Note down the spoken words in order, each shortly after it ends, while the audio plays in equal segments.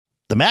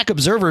The Mac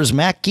Observer's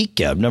Mac Geek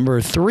Gab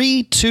number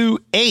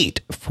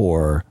 328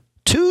 for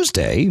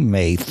Tuesday,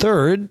 May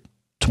 3rd,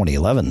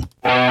 2011.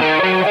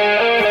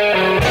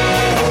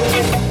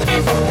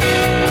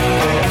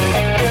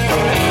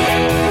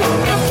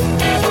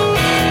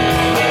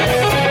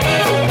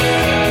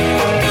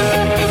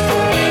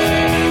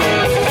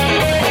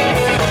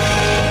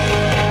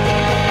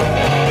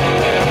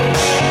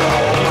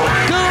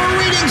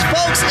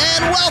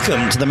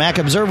 Welcome to the Mac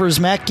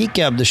Observer's Mac Geek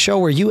Gab, the show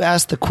where you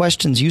ask the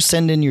questions, you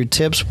send in your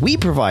tips, we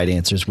provide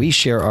answers, we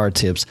share our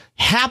tips,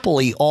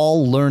 happily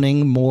all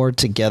learning more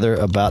together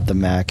about the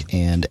Mac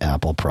and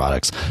Apple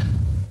products.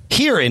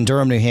 Here in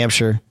Durham, New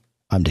Hampshire,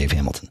 I'm Dave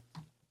Hamilton.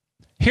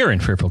 Here in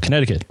Fairfield,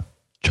 Connecticut,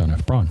 John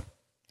F. Braun.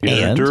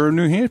 Here in Durham,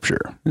 New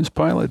Hampshire, is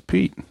Pilot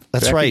Pete.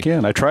 That's back right.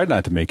 Again. I tried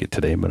not to make it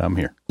today, but I'm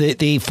here.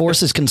 The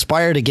forces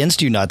conspired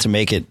against you not to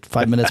make it.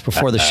 5 minutes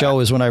before the show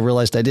is when I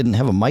realized I didn't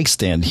have a mic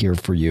stand here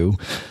for you.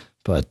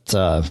 But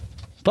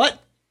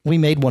we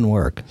made one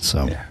work.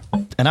 So, yeah.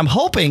 And I'm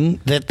hoping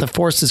that the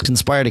forces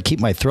conspire to keep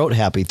my throat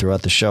happy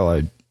throughout the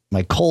show.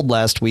 My cold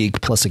last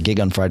week, plus a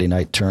gig on Friday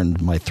night,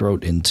 turned my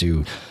throat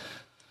into,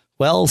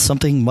 well,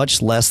 something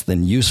much less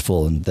than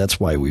useful. And that's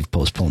why we've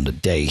postponed a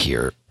day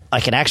here. I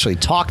can actually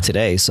talk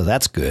today, so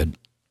that's good.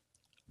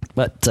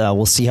 But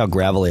we'll see how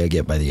gravelly I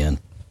get by the end.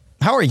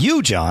 How are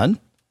you,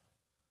 John?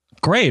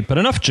 Great, but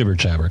enough jibber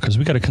jabber, because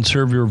we got to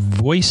conserve your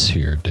voice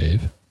here,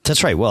 Dave.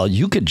 That's right. Well,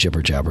 you could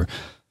jibber jabber.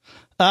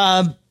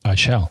 I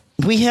shall.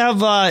 We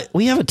have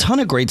a ton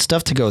of great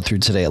stuff to go through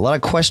today. A lot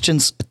of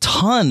questions, a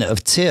ton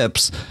of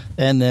tips,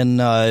 and then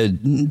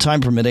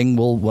time permitting,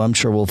 I'm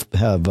sure we'll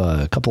have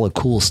a couple of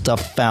cool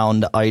stuff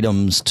found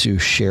items to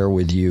share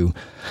with you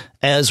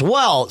as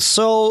well.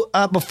 So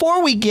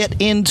before we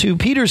get into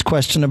Peter's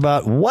question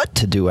about what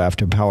to do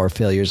after power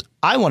failures,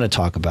 I want to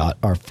talk about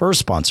our first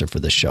sponsor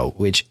for the show,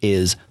 which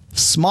is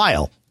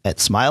Smile at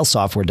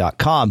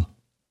smilesoftware.com.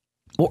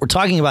 What we're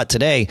talking about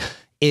today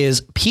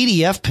is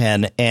PDF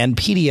Pen and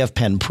PDF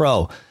Pen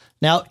Pro.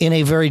 Now, in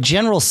a very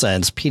general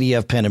sense,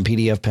 PDF Pen and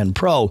PDF Pen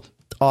Pro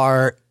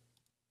are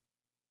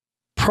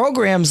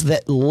programs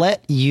that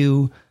let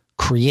you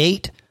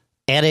create,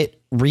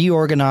 edit,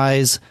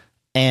 reorganize,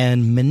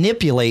 and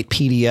manipulate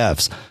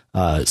PDFs.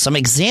 Some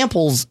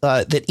examples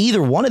that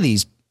either one of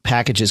these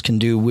packages can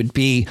do would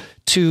be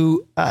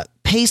to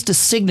paste a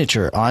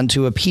signature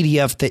onto a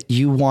PDF that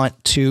you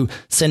want to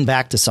send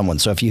back to someone.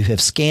 So if you have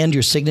scanned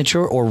your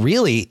signature, or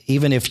really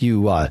even if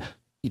you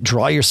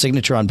draw your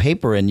signature on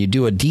paper and you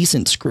do a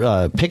decent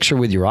picture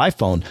with your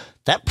iPhone,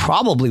 that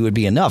probably would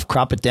be enough.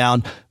 Crop it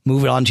down,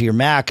 move it onto your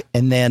Mac,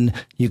 and then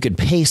you could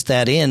paste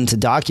that into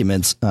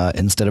documents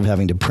instead of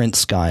having to print,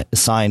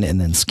 sign, and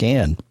then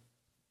scan.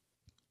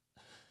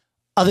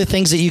 Other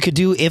things that you could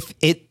do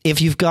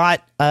if you've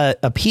got a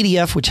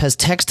PDF which has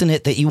text in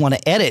it that you want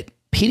to edit,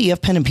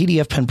 PDF Pen and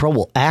PDF Pen Pro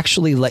will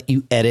actually let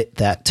you edit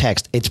that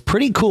text. It's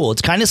pretty cool.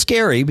 It's kind of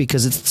scary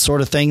because it's the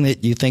sort of thing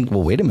that you think,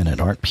 well, wait a minute,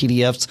 aren't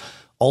PDFs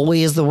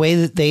always the way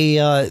that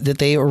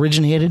they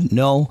originated?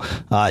 No,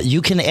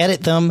 you can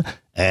edit them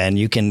and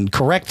you can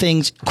correct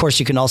things. Of course,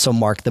 you can also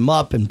mark them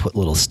up and put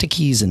little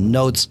stickies and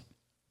notes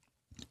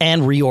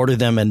and reorder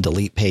them and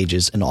delete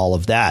pages and all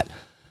of that.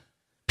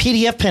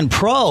 PDF Pen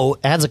Pro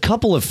adds a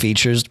couple of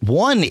features.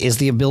 One is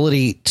the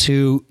ability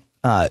to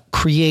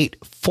create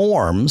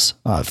forms,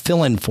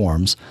 fill in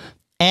forms.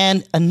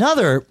 And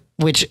another,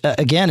 which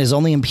again is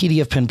only in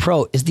PDF Pen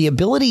Pro, is the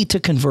ability to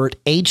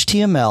convert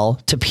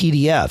HTML to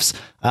PDFs.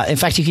 In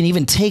fact, you can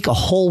even take a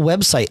whole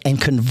website and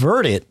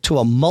convert it to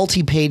a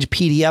multi-page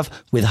PDF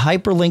with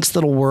hyperlinks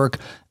that'll work.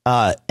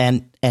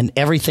 And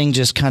everything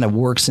just kind of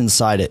works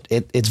inside it.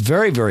 It's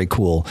very, very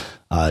cool.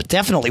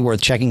 Definitely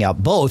worth checking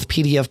out. Both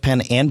PDF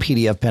Pen and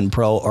PDF Pen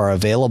Pro are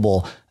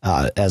available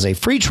as a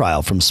free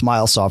trial from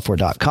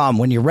smilesoftware.com.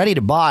 When you're ready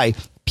to buy,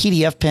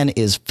 PDF Pen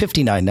is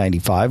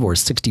 $59.95 or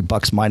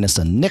 $60 minus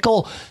a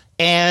nickel.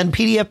 And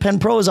PDF Pen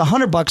Pro is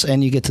 $100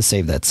 and you get to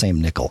save that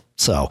same nickel.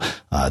 So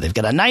they've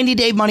got a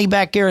 90-day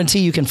money-back guarantee.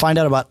 You can find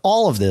out about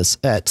all of this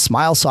at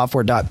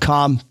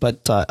smilesoftware.com.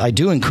 But I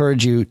do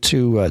encourage you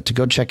to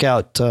go check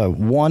out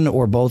one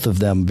or both of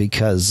them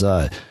because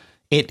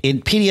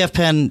PDF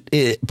Pen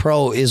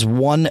Pro is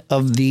one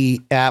of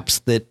the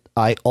apps that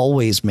I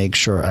always make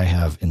sure I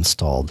have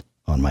installed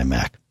on my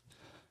Mac.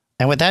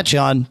 And with that,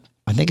 John,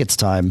 I think it's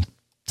time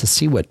to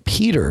see what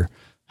Peter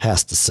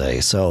has to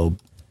say. So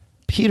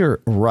Peter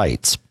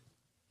writes,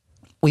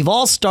 we've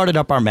all started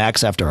up our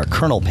Macs after a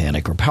kernel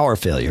panic or power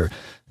failure,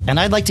 and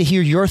I'd like to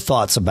hear your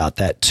thoughts about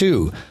that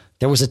too.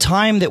 There was a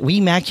time that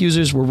we Mac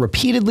users were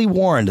repeatedly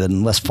warned that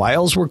unless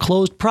files were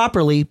closed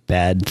properly,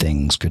 bad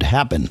things could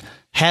happen.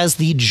 Has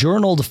the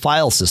journaled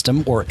file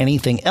system or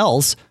anything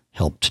else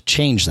helped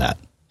change that?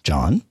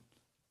 John?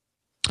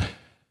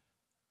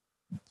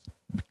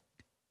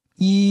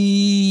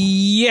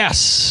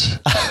 Yes,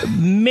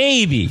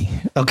 maybe.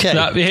 Okay.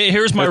 Now,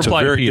 here's my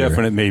reply. That's a very Peter.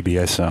 definite maybe.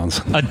 It sounds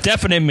a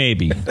definite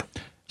maybe.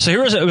 So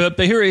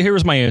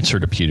here's my answer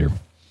to Peter.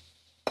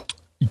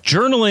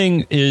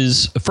 Journaling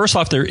is, first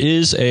off, there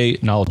is a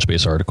knowledge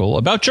base article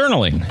about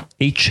journaling,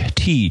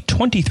 HT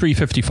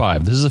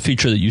 2355. This is a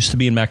feature that used to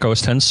be in Mac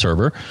OS X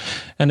server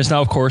and is now,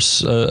 of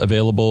course,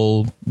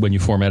 available when you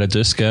format a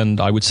disk.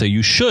 And I would say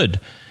you should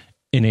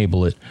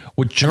enable it.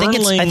 With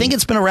journaling, I think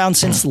it's been around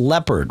since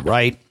Leopard,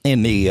 right?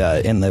 In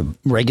the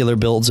regular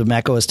builds of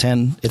Mac OS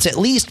X, it's at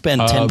least been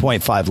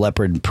 10.5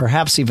 Leopard,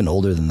 perhaps even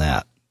older than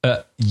that.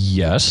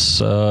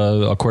 Yes,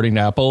 according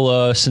to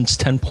Apple, since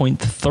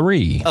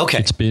 10.3. Okay.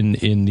 It's been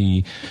in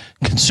the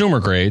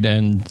consumer grade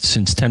and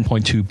since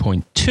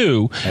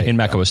 10.2.2 in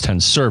Mac OS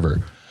X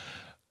server.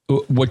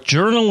 What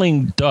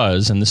journaling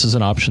does, and this is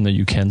an option that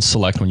you can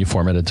select when you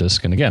format a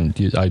disk, and again,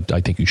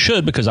 I think you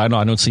should, because I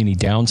don't see any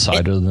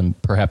downside other than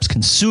perhaps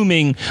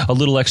consuming a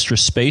little extra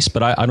space,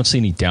 but I don't see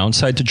any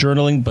downside to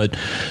journaling. But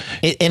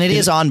it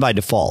is on by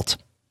default.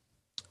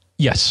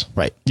 Yes.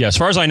 Right. Yeah. As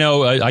far as I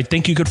know, I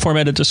think you could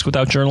format a disk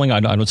without journaling.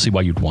 I don't see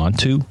why you'd want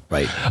to.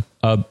 Right.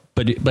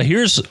 But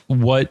here's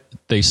what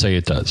they say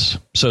it does.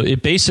 So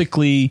it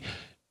basically,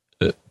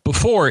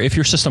 before, if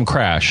your system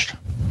crashed,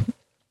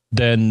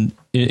 then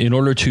in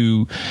order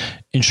to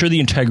ensure the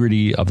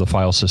integrity of the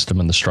file system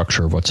and the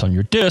structure of what's on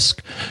your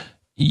disk,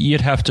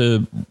 you'd have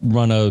to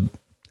run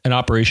an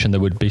operation that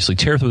would basically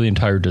tear through the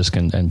entire disk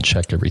and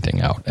check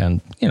everything out.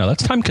 And,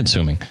 that's time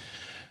consuming.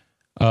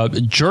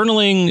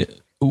 Journaling,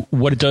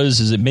 what it does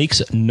is it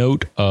makes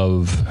note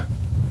of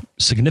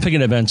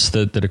significant events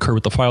that occur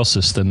with the file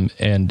system.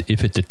 And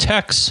if it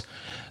detects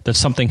that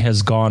something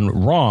has gone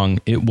wrong,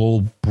 it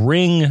will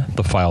bring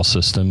the file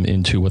system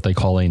into what they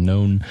call a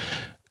known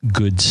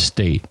good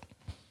state.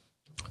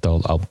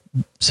 I'll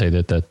say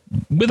that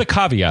with a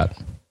caveat,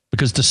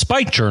 because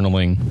despite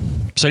journaling,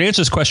 so to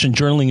answer this question,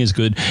 journaling is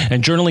good,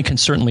 and journaling can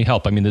certainly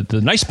help. I mean,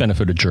 the nice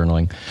benefit of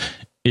journaling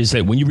is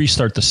that when you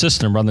restart the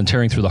system, rather than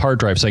tearing through the hard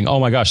drive saying,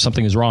 oh my gosh,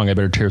 something is wrong, I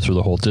better tear through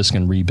the whole disk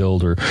and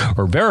rebuild or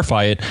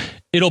verify it,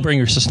 it'll bring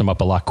your system up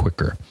a lot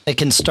quicker. It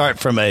can start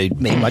from a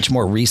much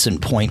more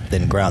recent point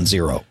than ground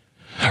zero.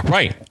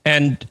 Right.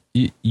 And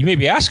you may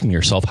be asking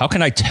yourself, how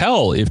can I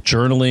tell if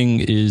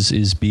journaling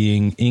is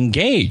being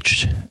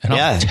engaged? And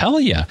I'll tell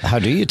you. How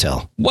do you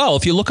tell? Well,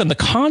 if you look on the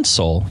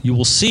console, you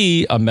will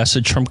see a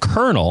message from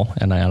kernel.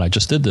 And I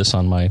just did this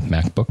on my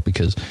MacBook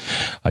because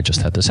I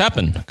just had this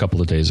happen a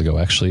couple of days ago,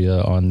 actually,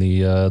 on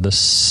the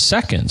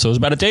 2nd. So it was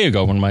about a day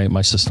ago when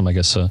my system, I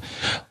guess,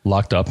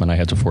 locked up and I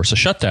had to force a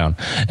shutdown.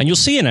 And you'll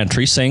see an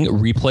entry saying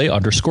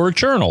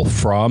replay_journal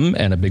from,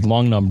 and a big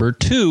long number,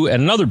 to,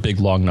 and another big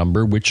long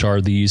number, which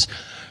are these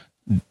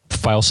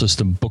file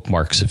system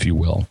bookmarks, if you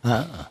will.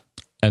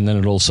 And then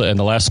it'll say, and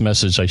the last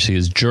message I see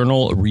is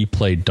journal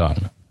replay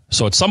done.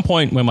 So at some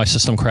point when my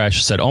system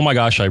crashed, it said, oh my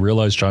gosh, I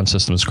realized John's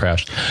system has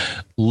crashed.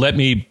 Let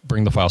me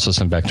bring the file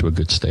system back to a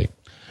good state.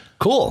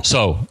 Cool.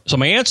 So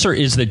my answer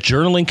is that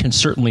journaling can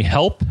certainly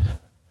help.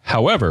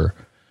 However,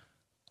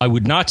 I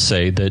would not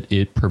say that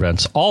it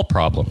prevents all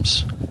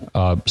problems.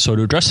 So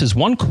to address his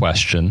one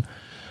question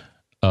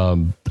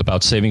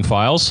about saving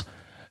files,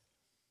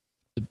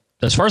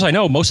 as far as I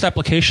know, most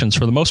applications,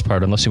 for the most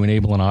part, unless you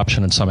enable an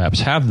option, and some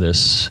apps have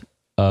this,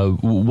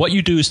 what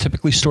you do is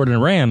typically stored in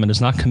RAM and is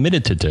not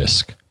committed to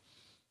disk.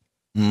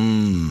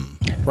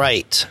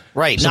 Right.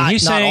 So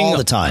not all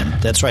the time.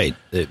 That's right.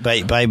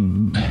 By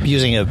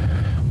using a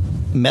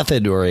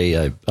method or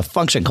a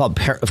function called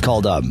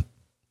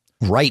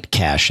write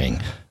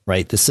caching.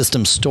 Right. The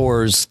system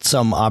stores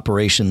some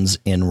operations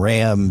in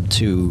RAM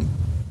to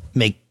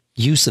make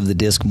use of the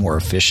disk more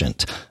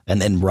efficient,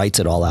 and then writes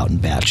it all out in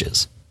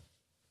batches.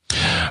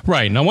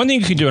 Right. Now, one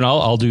thing you can do, and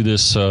I'll do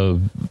this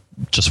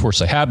just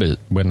force a habit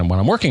when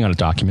I'm working on a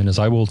document, is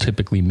I will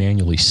typically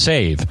manually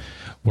save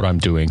what I'm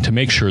doing to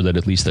make sure that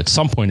at least at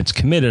some point it's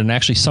committed. And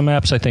actually some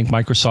apps, I think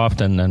Microsoft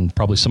and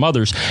probably some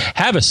others,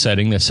 have a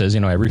setting that says,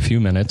 every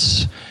few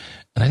minutes,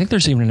 and I think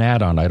there's even an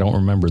add-on, I don't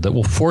remember, that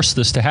will force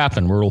this to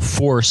happen, where it'll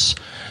force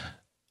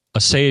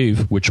a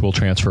save, which will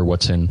transfer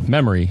what's in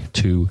memory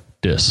to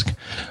disk.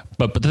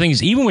 But the thing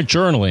is, even with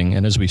journaling,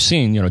 and as we've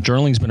seen,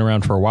 journaling's been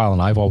around for a while,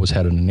 and I've always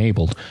had it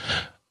enabled.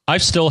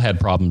 I've still had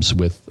problems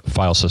with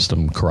file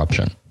system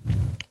corruption.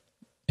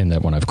 In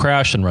that when I've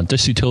crashed and run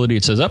disk utility,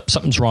 it says,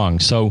 something's wrong.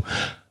 So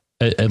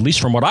at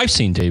least from what I've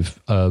seen, Dave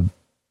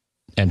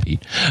and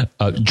Pete,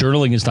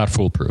 journaling is not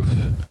foolproof.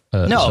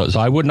 No. So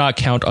I would not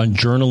count on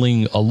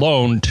journaling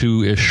alone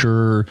to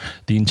assure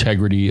the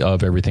integrity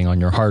of everything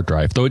on your hard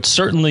drive. Though it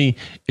certainly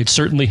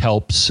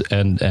helps.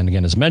 And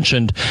again, as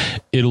mentioned,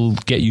 it'll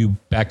get you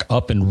back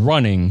up and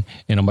running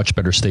in a much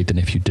better state than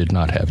if you did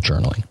not have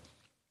journaling.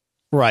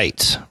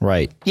 Right.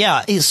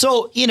 Yeah.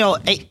 So,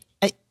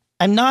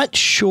 I'm not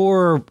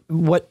sure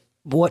what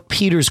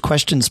Peter's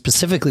question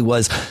specifically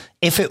was.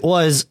 If it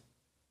was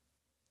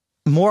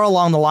more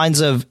along the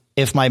lines of,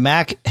 if my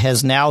Mac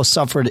has now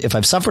suffered, if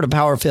I've suffered a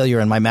power failure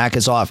and my Mac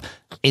is off,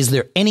 is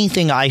there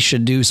anything I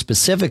should do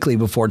specifically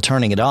before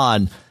turning it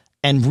on?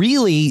 And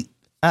really,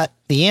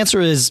 the answer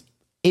is,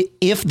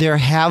 if there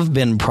have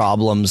been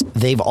problems,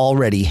 they've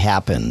already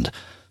happened.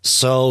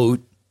 So,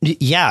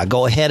 yeah,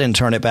 go ahead and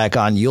turn it back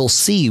on. You'll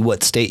see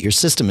what state your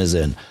system is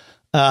in.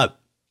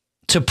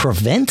 to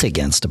prevent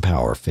against a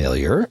power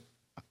failure,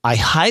 I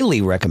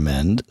highly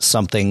recommend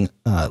something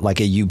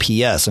like a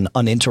UPS, an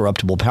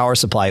uninterruptible power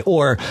supply,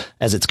 or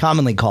as it's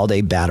commonly called,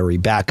 a battery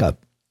backup.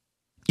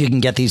 You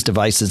can get these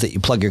devices that you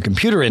plug your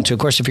computer into. Of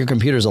course, if your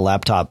computer is a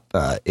laptop,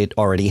 it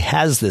already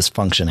has this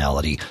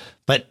functionality.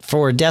 But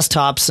for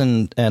desktops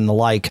and the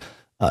like,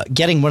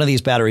 getting one of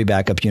these battery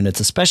backup units,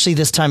 especially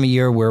this time of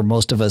year where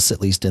most of us,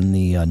 at least in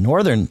the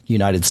northern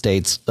United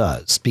States,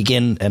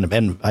 begin,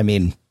 and I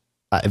mean,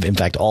 in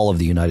fact, all of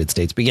the United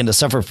States begin to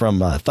suffer from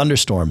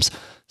thunderstorms.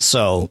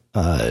 So,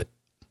 power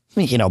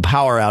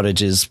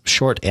outages,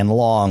 short and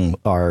long,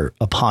 are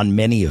upon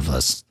many of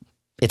us.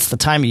 It's the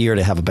time of year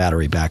to have a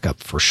battery backup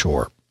for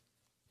sure.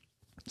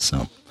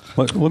 So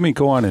let me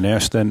go on and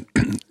ask then,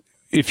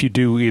 if you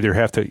do either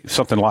have to,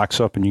 something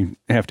locks up and you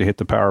have to hit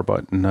the power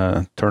button,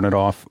 turn it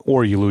off,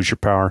 or you lose your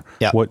power,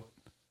 what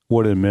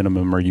at a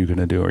minimum are you going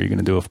to do? Are you going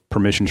to do a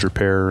permissions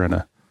repair and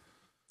a...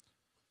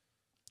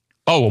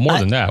 Oh, well, more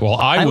than that. Well,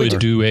 I would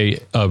do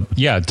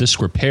a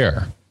disk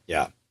repair.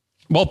 Yeah.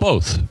 Well,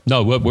 both.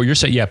 No, what you're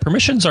saying,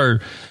 permissions are...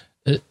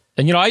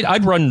 And,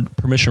 I'd run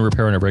permission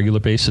repair on a regular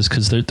basis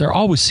because there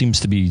always seems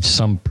to be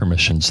some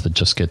permissions that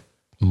just get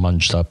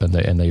munged up and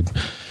they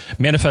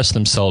manifest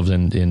themselves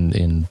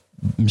in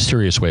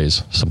mysterious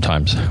ways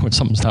sometimes when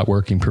something's not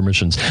working,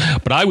 permissions.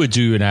 But I would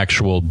do an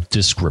actual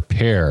disk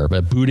repair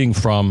by booting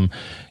from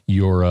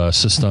your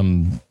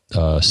system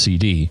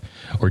CD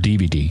or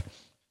DVD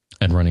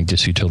and running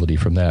disk utility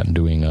from that and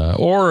doing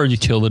or a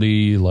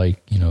utility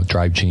like,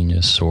 Drive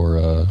Genius or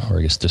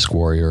I guess Disk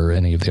Warrior or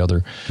any of the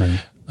other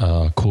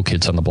cool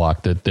kids on the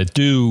block that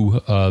do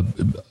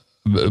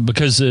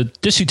because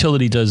disk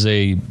utility does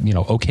a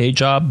okay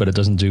job, but it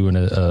doesn't do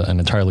an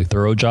entirely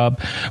thorough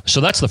job.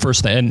 So that's the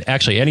first thing. And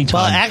actually,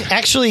 anytime. Well,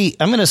 actually,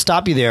 I'm going to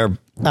stop you there.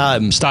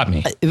 Stop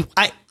me.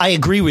 I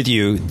agree with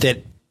you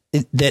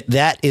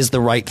that is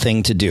the right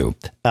thing to do.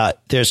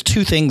 There's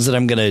two things that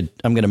I'm going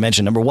to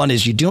mention. Number one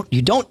is you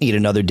don't need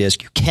another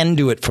disk. You can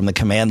do it from the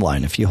command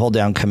line if you hold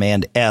down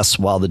Command S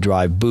while the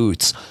drive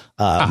boots.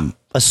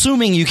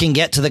 Assuming you can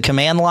get to the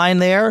command line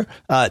there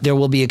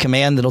will be a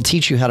command that'll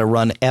teach you how to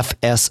run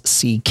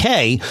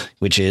FSCK,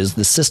 which is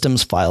the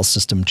System's File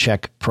System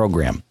Check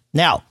program.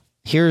 Now,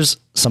 here's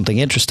something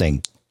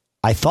interesting.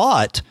 I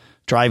thought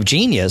Drive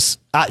Genius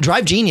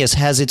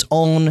has its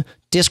own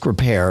disk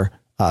repair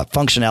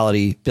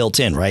functionality built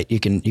in, right? You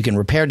can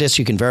repair disks,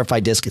 you can verify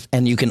disks,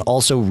 and you can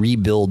also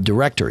rebuild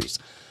directories.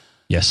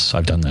 Yes,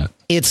 I've done that.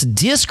 Its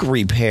disk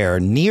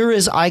repair, near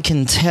as I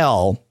can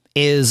tell,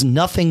 is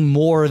nothing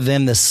more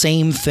than the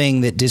same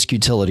thing that disk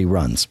utility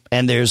runs.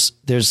 And there's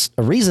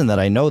a reason that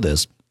I know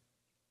this.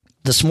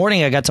 This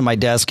morning I got to my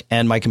desk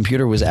and my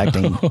computer was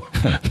acting.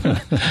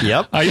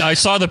 Yep. I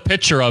saw the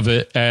picture of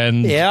it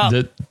and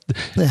and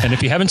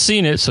if you haven't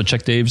seen it, so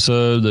check Dave's,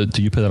 do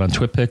you put that on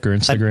TwitPic or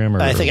Instagram?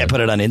 I think I put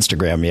it on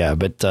Instagram. Yeah.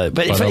 But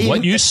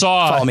what you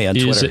saw me on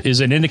Twitter. is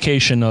an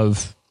indication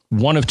of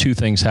one of two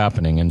things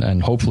happening.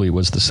 And hopefully it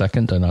was the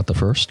second and not the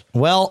first.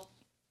 Well,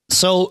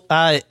 so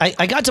I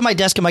got to my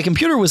desk and my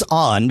computer was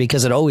on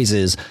because it always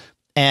is.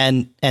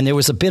 And there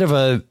was a bit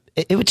of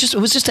it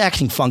was just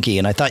acting funky.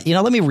 And I thought,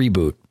 let me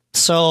reboot.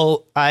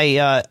 So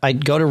I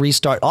go to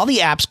restart. All the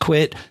apps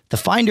quit. The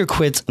Finder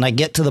quits. And I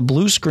get to the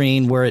blue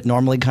screen where it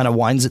normally kind of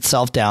winds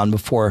itself down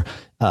before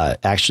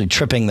actually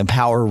tripping the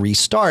power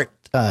restart,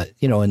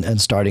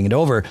 and starting it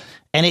over.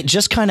 And it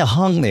just kind of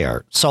hung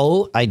there.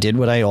 So I did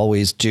what I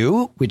always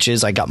do, which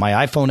is I got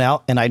my iPhone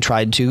out and I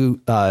tried to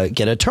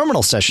get a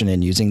terminal session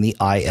in using the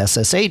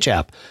iSSH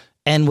app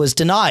and was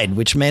denied,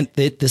 which meant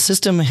that the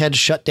system had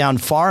shut down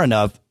far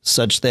enough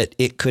such that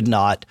it could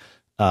not,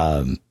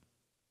 that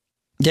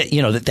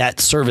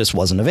service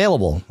wasn't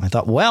available. I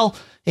thought, well,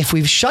 if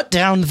we've shut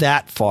down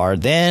that far,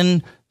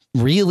 then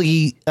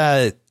really,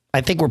 I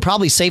think we're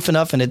probably safe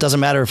enough. And it doesn't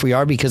matter if we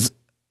are because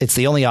it's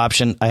the only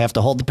option. I have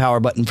to hold the power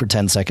button for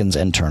 10 seconds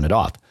and turn it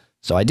off.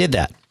 So I did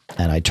that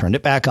and I turned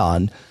it back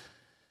on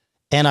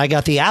and I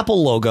got the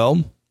Apple logo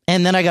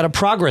and then I got a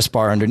progress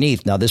bar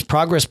underneath. Now this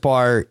progress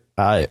bar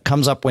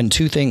comes up when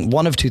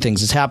one of two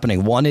things is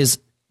happening. One is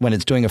when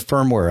it's doing a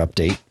firmware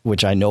update,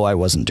 which I know I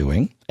wasn't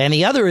doing. And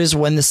the other is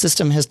when the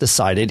system has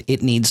decided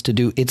it needs to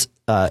do its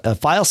a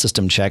file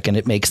system check and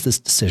it makes this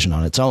decision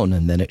on its own.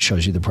 And then it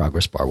shows you the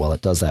progress bar while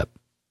it does that.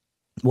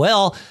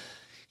 Well,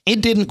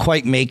 it didn't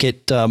quite make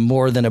it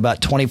more than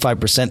about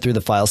 25% through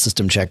the file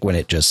system check when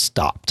it just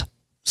stopped.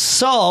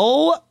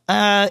 So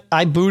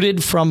I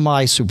booted from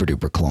my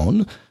SuperDuper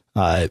clone,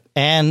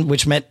 and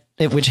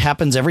which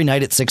happens every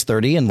night at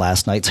 6:30, and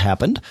last night's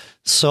happened.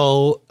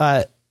 So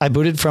I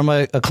booted from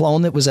a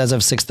clone that was as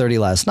of 6:30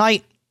 last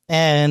night.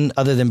 And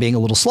other than being a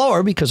little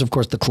slower, because of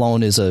course the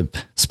clone is a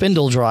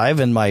spindle drive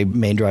and my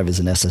main drive is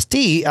an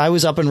SSD, I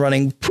was up and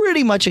running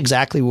pretty much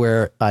exactly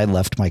where I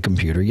left my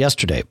computer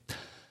yesterday.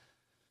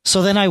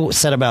 So then I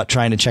set about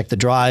trying to check the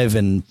drive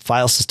and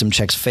file system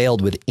checks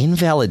failed with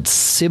invalid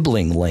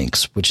sibling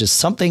links, which is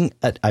something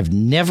that I've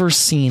never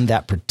seen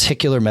that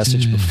particular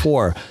message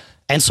before.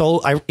 And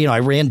so I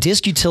ran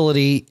disk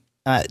utility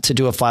to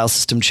do a file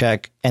system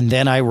check, and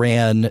then I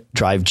ran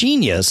Drive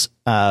Genius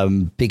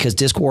because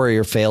Disk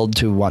Warrior failed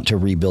to want to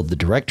rebuild the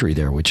directory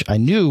there, which I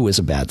knew was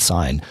a bad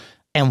sign.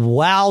 And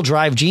while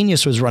Drive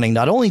Genius was running,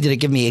 not only did it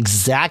give me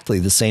exactly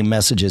the same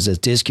messages as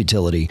Disk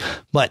Utility,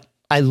 but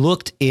I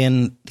looked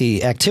in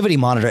the activity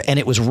monitor and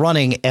it was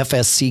running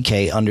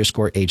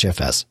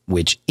fsck_hfs,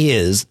 which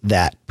is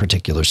that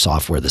particular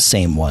software, the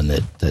same one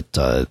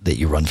that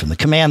you run from the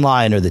command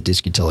line or that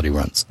Disk Utility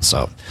runs.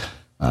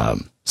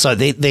 So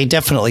they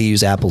definitely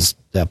use Apple's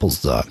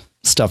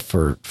stuff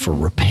for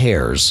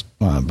repairs,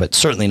 but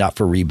certainly not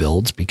for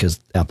rebuilds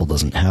because Apple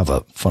doesn't have a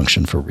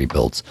function for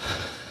rebuilds.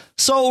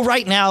 So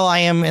right now I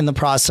am in the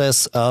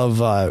process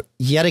of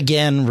yet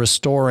again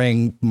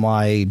restoring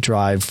my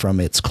drive from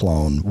its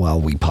clone while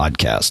we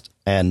podcast.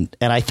 And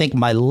I think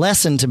my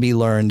lesson to be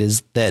learned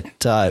is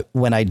that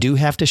when I do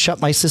have to shut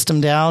my system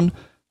down,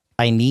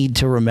 I need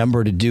to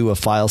remember to do a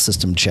file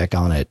system check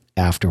on it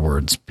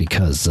afterwards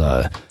because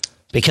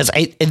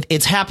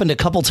it's happened a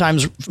couple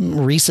times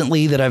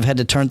recently that I've had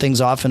to turn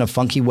things off in a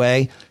funky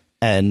way.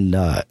 And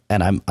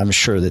I'm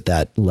sure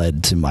that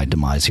led to my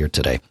demise here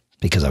today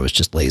because I was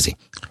just lazy.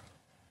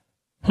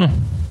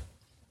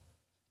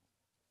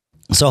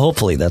 So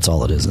hopefully that's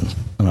all it is, and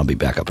I'll be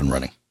back up and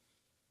running.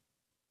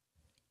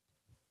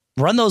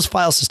 Run those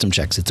file system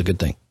checks. It's a good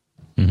thing.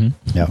 Mm-hmm.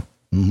 Yeah.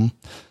 Mm-hmm.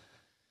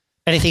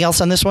 Anything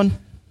else on this one?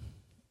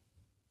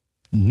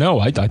 No,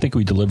 I think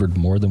we delivered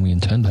more than we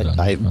intended.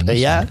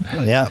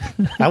 Yeah.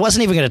 I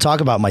wasn't even going to talk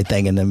about my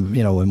thing, and then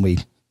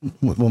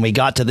when we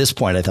got to this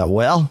point, I thought,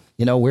 well,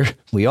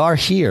 we are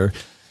here.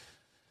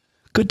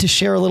 Good to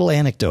share a little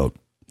anecdote.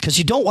 Because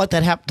you don't want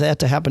that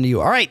to happen to you.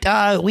 All right,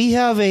 we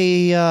have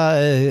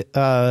a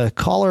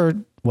caller,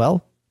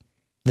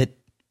 that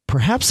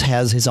perhaps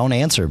has his own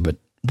answer, but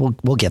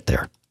we'll get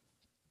there.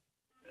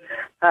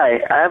 Hi,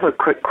 I have a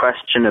quick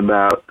question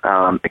about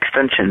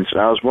extensions.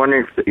 I was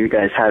wondering if you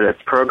guys had a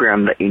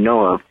program that you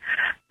know of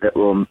that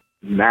will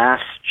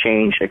mass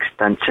change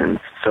extensions.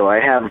 So I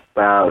have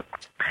about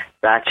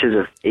batches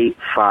of 8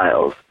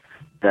 files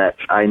that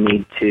I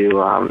need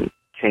to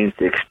change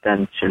the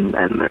extension,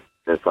 and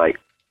there's like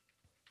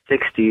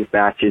 60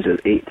 batches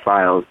of 8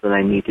 files that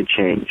I need to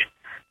change.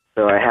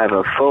 So I have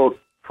a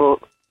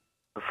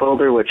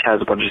folder which has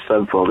a bunch of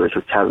subfolders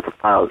which has the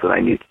files that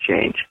I need to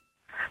change.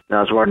 And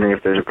I was wondering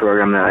if there's a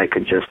program that I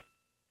could just,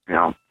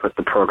 put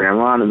the program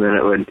on and then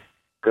it would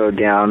go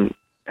down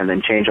and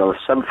then change all the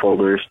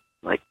subfolders,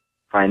 like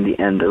find the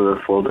end of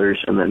the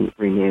folders and then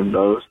rename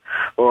those.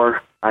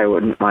 Or I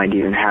wouldn't mind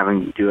even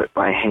having to do it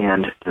by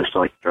hand, just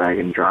like drag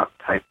and drop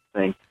type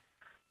thing.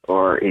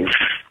 Or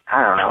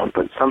I don't know,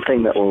 but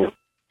something that will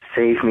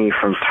save me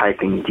from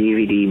typing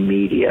DVD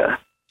media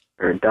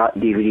or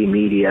 .dvd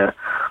media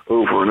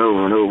over and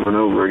over and over and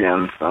over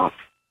again. So,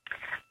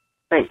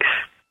 thanks.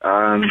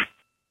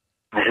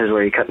 This is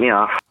where you cut me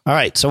off. All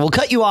right, so we'll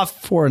cut you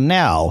off for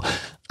now.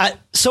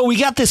 So we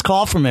got this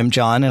call from him,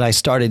 John, and I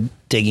started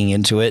digging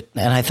into it,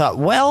 and I thought,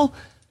 well,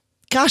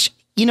 gosh,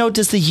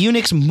 does the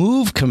Unix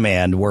move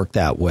command work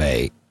that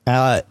way?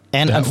 And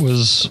that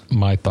was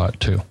my thought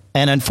too.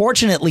 And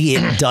unfortunately,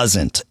 it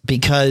doesn't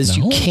because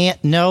you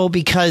can't know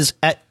because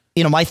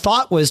my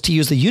thought was to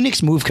use the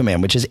Unix move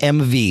command, which is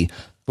MV,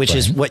 which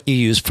is what you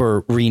use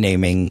for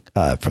renaming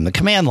from the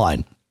command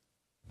line.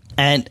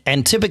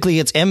 And typically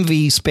it's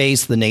MV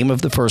space the name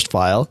of the first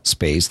file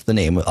space the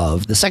name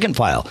of the second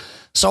file.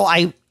 So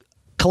I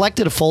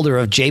collected a folder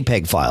of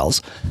JPEG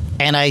files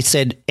and I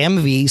said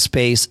MV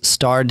space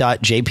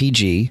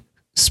star.jpg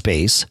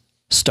space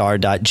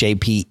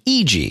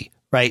star.jpeg,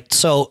 right?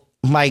 So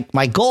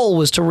my goal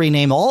was to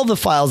rename all of the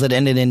files that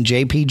ended in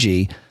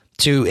JPG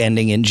to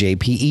ending in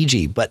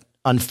JPEG, but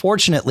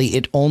unfortunately,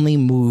 it only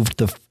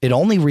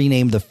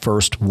renamed the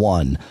first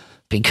one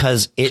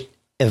because it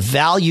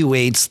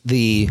evaluates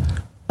the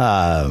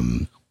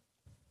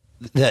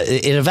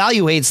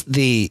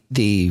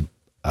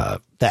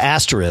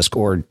asterisk,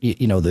 or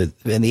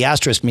and the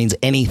asterisk means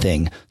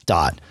anything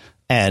dot,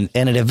 and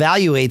it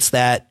evaluates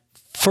that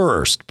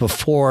first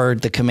before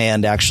the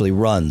command actually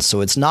runs.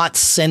 So it's not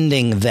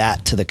sending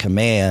that to the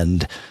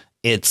command;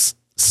 it's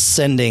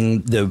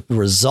sending the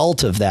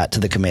result of that to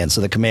the command.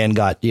 So the command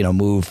got,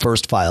 move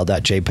first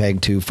file.jpg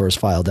to first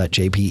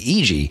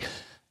file.jpeg,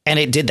 and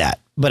it did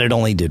that, but it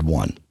only did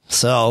one.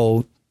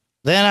 So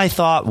then I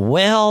thought,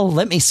 well,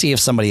 let me see if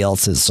somebody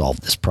else has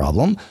solved this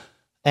problem.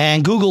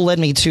 And Google led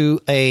me to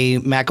a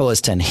Mac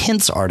OS X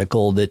hints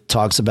article that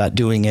talks about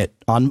doing it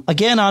on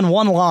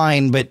one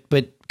line, but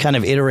kind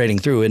of iterating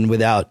through and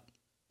without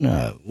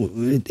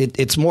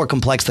it's more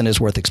complex than is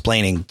worth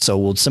explaining. So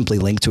we'll simply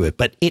link to it,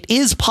 but it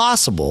is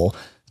possible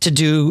to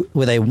do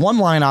with a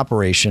one-line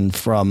operation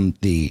from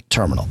the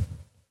terminal.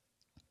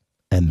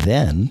 And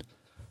then,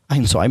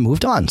 so I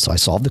moved on. So I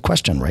solved the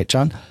question, right,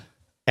 John?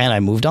 And I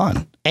moved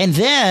on. And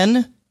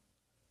then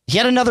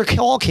yet another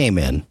call came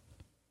in.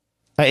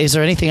 Is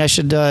there anything I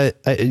should,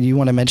 you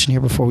want to mention here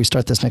before we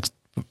start this next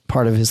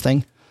part of his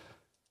thing?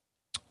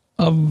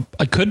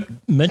 I could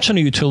mention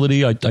a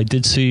utility. I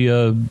did see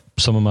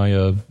some of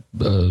my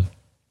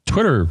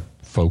Twitter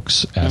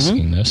folks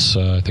asking this.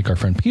 I think our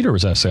friend Peter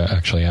was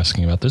actually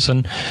asking about this,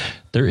 and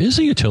there is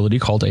a utility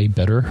called a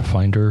Better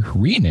Finder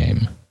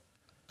Rename.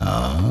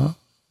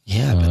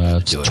 Yeah,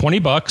 it's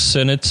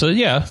 $20, and it's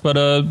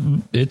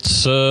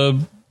it's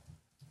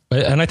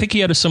and I think he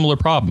had a similar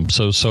problem.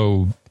 So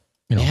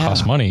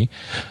costs money,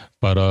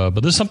 but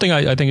this is something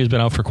I think has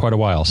been out for quite a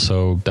while.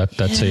 So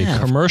that's a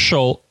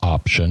commercial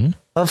option.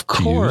 Of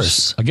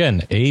course.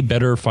 Again, a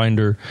Better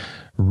Finder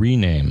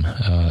Rename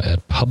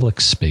at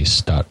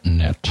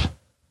publicspace.net.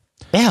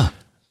 Yeah,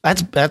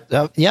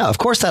 of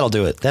course that'll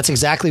do it. That's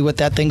exactly what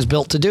that thing's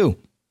built to do.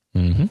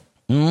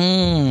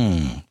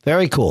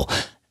 Very cool.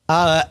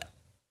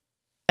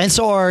 And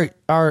so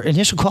our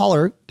initial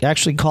caller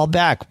actually called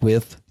back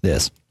with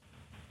this.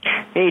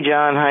 Hey,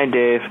 John. Hi,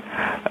 Dave.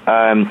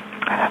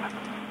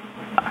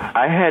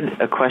 I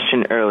had a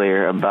question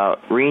earlier about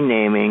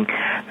renaming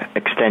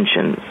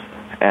extensions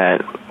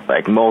at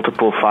like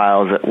multiple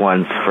files at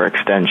once for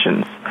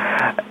extensions.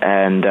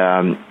 And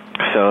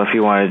so if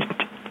you wanted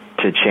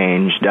to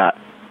change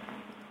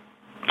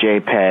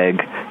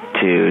 .jpeg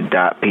to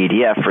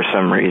 .pdf for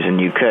some reason,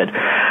 you could,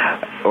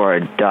 or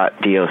 .doc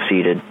to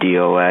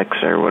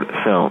 .dox or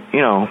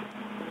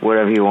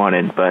whatever you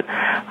wanted. But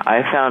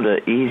I found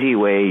an easy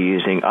way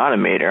using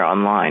Automator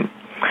online,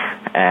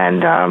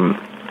 and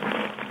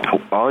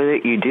all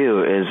that you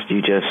do is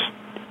you just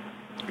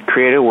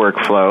create a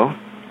workflow,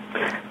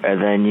 and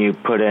then you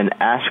put in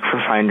ask for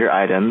finder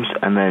items,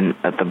 and then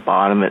at the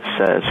bottom it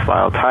says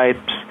file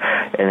types,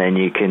 and then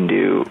you can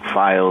do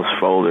files,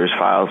 folders,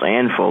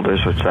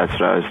 which that's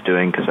what I was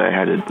doing because I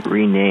had to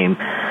rename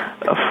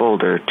a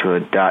folder to a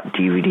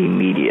 .dvd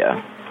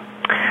media.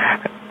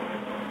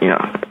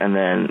 And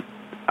then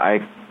I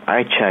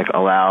check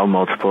allow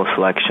multiple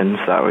selections,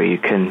 that way you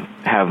can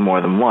have more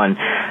than one.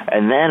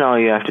 And then all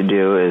you have to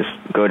do is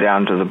go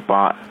down to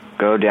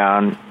go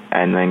down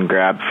and then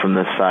grab from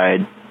the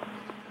side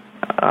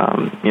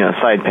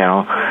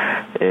panel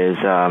is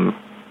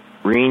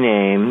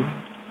rename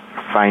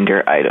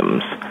finder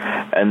items,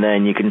 and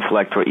then you can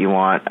select what you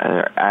want,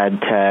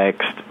 add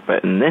text,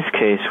 but in this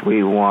case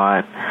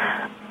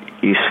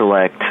you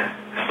select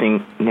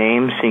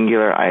name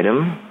singular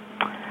item,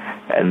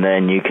 and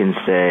then you can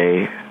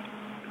say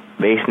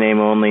base name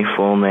only,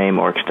 full name,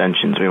 or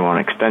extensions. We want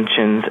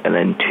extensions, and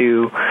then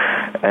 2,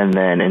 and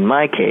then in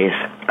my case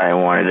I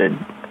wanted a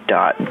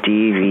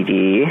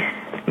 .dvd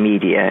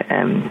media,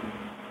 and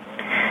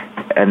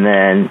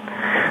then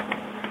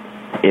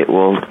it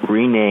will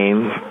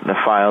rename the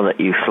file that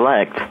you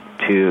select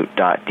to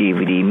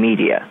 .dvd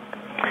media.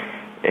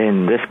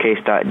 In this case,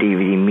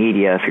 .dvd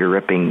media, if you're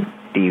ripping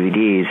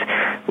DVDs,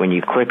 when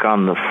you click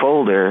on the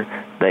folder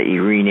that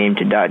you rename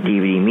to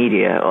 .dvd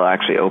media, it will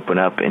actually open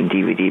up in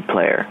DVD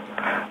player,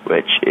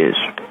 which is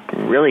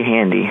really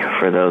handy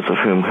for those of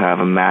whom have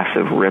a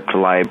massive ripped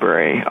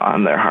library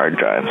on their hard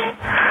drives.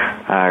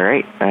 All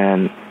right,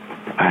 and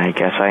I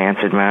guess I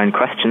answered my own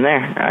question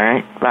there. All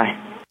right, bye.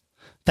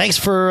 Thanks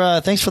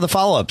for the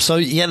follow-up. So,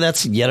 yeah,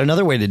 that's yet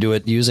another way to do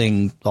it,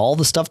 using all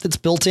the stuff that's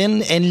built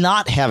in and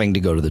not having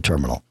to go to the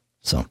terminal.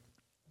 So,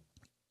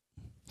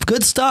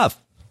 good stuff.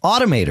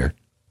 Automator.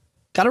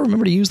 Got to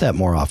remember to use that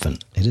more often.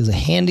 It is a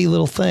handy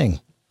little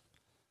thing.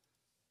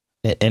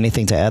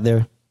 Anything to add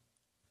there?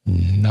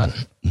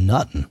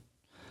 Nothing.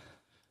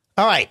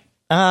 All right.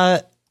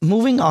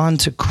 Moving on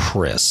to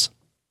Chris.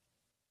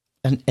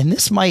 And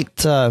this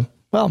might, I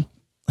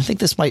think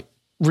this might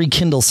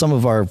rekindle some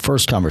of our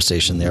first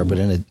conversation there, but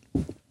in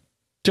a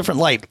different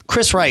light.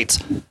 Chris writes,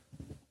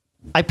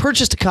 I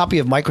purchased a copy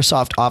of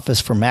Microsoft Office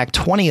for Mac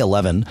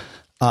 2011.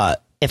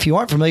 If you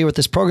aren't familiar with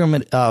this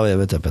program,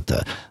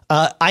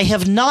 I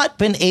have not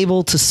been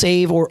able to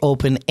save or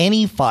open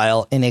any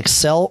file in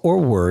Excel or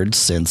Word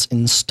since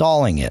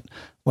installing it.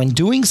 When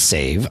doing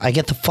save, I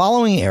get the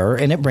following error,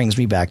 and it brings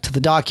me back to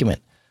the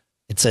document.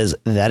 It says,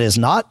 that is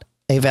not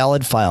a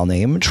valid file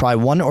name. Try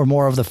one or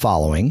more of the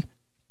following.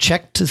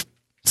 Check the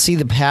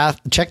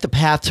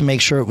path to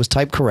make sure it was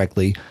typed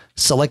correctly.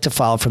 Select a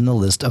file from the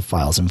list of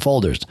files and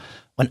folders.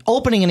 When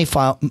opening any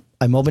file,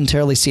 I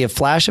momentarily see a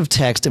flash of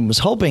text and was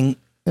hoping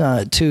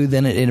hoping to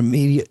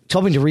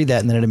read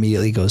that, and then it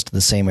immediately goes to the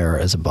same error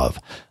as above.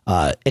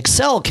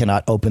 Excel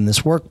cannot open this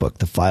workbook.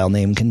 The file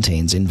name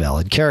contains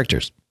invalid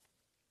characters.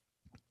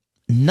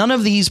 None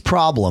of these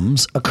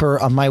problems occur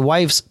on my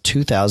wife's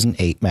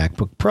 2008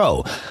 MacBook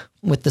Pro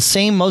with the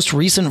same most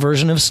recent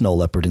version of Snow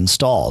Leopard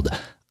installed.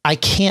 I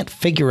can't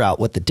figure out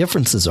what the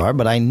differences are,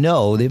 but I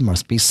know there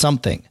must be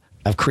something.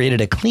 I've created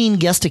a clean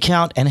guest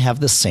account and have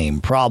the same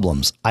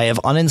problems. I have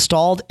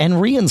uninstalled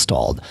and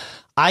reinstalled.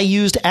 I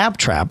used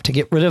AppTrap to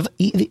get rid of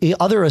the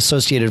other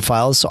associated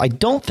files, so I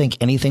don't think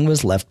anything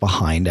was left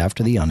behind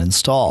after the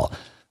uninstall.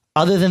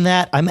 Other than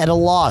that, I'm at a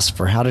loss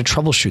for how to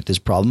troubleshoot this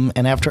problem,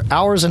 and after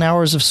hours and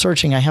hours of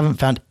searching, I haven't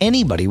found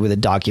anybody with a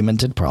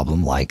documented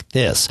problem like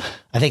this.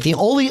 I think the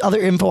only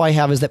other info I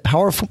have is that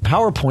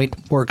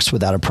PowerPoint works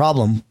without a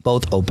problem,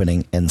 both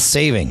opening and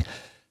saving.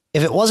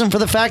 If it wasn't for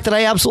the fact that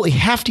I absolutely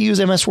have to use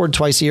MS Word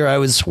twice a year, I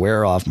would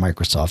swear off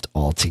Microsoft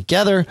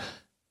altogether.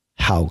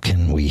 How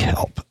can we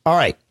help? All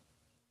right.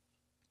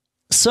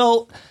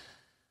 So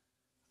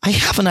I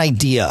have an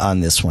idea on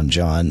this one,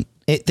 John.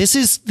 This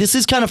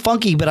is kind of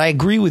funky, but I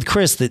agree with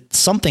Chris that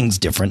something's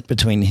different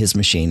between his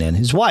machine and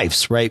his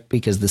wife's, right?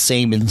 Because the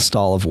same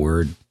install of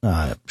Word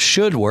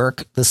should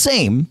work the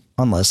same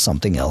unless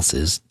something else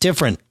is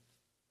different.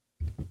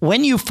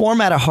 When you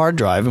format a hard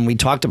drive, and we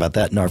talked about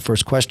that in our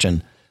first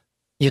question,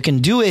 you can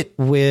do it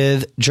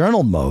with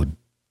journal mode,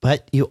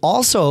 but you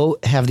also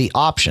have the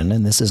option,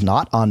 and this is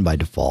not on by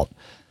default,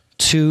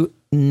 to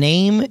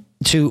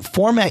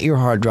format your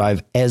hard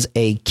drive as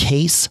a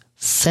case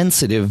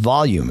sensitive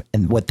volume.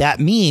 And what that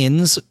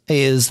means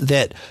is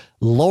that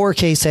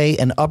lowercase a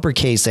and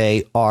uppercase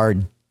a are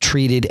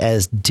treated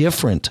as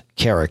different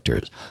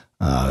characters.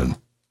 By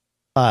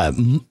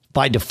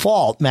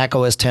default, Mac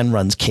OS X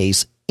runs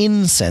case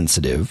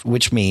insensitive,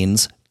 which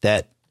means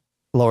that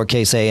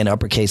lowercase a and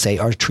uppercase a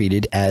are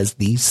treated as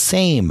the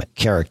same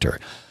character.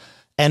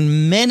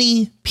 And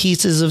many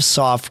pieces of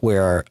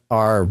software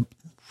are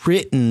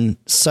written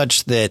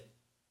such that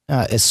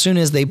as soon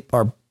as they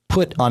are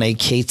put on a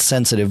case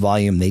sensitive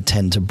volume, they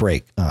tend to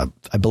break.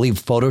 I believe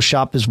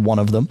Photoshop is one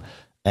of them,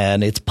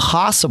 and it's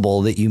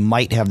possible that you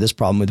might have this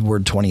problem with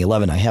Word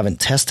 2011. I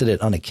haven't tested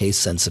it on a case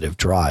sensitive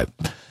drive,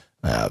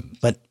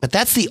 but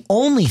that's the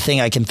only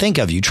thing I can think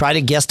of. You try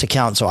to guess to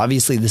count, so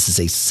obviously this is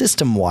a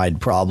system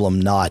wide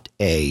problem, not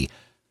a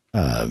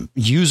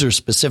user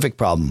specific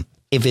problem.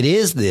 If it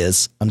is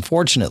this,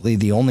 unfortunately,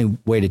 the only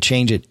way to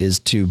change it is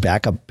to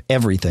back up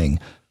everything,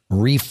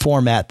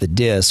 reformat the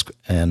disk,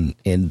 and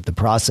in the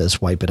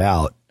process wipe it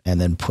out and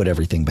then put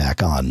everything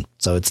back on.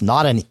 So it's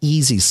not an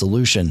easy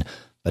solution,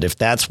 but if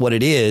that's what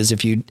it is,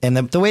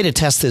 the way to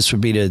test this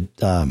would be to,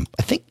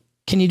 I think,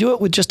 can you do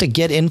it with just a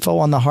get info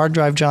on the hard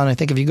drive, John? I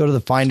think if you go to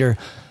the Finder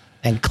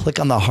and click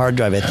on the hard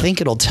drive, I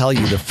think it'll tell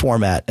you the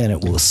format and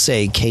it will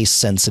say case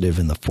sensitive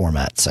in the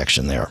format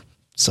section there.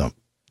 So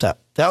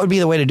that would be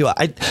the way to do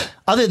it.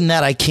 Other than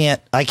that, I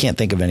can't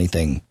think of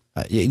anything.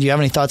 Do you have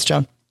any thoughts,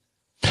 John?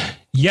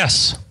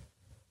 Yes.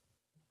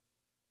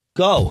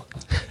 Go.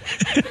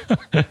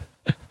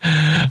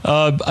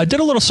 I did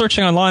a little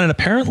searching online, and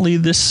apparently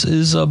this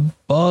is a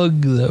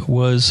bug that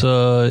was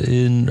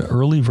in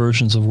early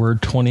versions of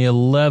Word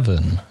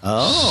 2011.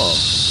 Oh.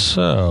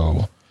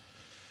 So,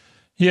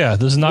 yeah,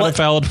 this is not a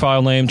valid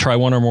file name. Try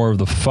one or more of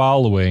the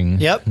following.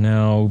 Yep.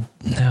 Now,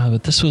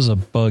 but this was a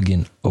bug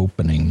in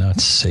opening, not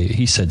save.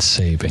 He said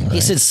saving, right?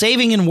 He said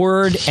saving in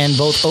Word and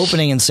both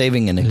opening and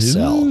saving in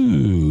Excel.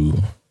 Ooh.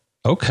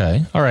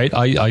 Okay. All right.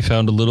 I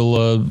found a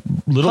little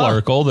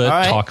article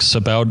that talks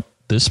about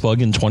this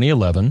bug in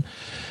 2011.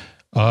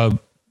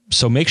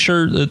 So make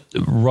sure that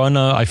run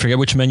I forget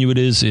which menu it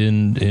is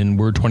in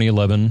Word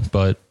 2011,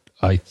 but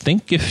I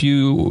think if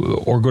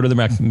you go to the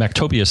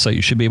Mactopia site,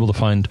 you should be able to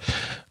find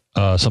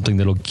something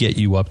that'll get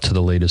you up to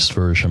the latest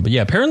version. But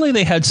yeah, apparently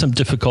they had some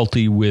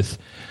difficulty with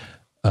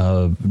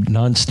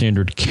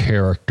non-standard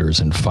characters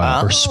in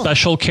file or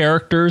special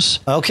characters.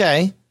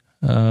 Okay.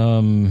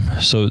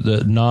 So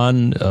the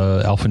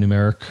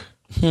non-alphanumeric.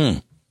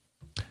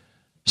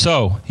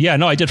 So yeah,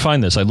 no, I did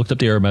find this. I looked up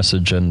the error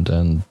message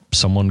and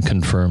someone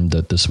confirmed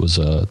that this was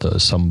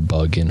some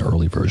bug in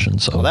early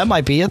versions. Well, that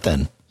might be it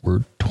then.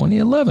 Word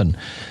 2011.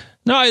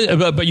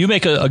 No, but you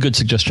make a good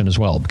suggestion as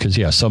well, because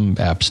yeah, some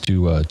apps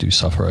do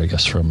suffer, I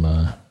guess, from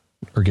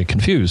or get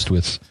confused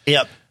with.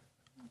 Yep.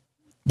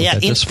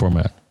 This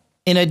format.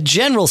 In a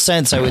general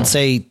sense, I would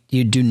say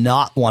you do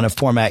not want to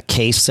format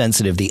case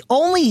sensitive. The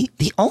only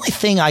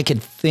thing I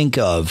could think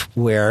of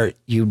where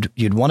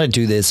you'd want to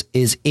do this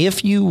is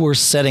if you were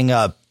setting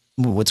up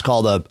what's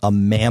called a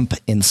MAMP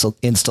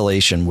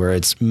installation, where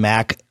it's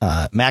Mac,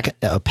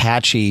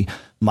 Apache,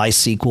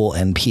 MySQL,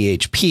 and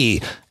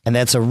PHP, and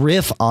that's a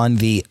riff on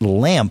the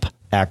LAMP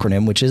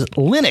acronym, which is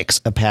Linux,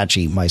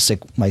 Apache,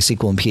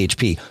 MySQL, and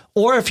PHP.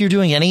 Or if you're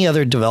doing any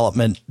other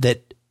development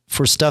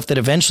for stuff that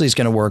eventually is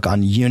going to work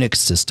on Unix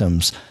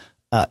systems.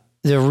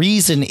 The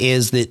reason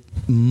is that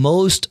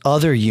most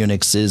other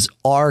Unixes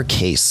are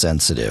case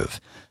sensitive.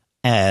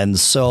 And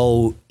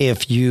so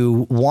if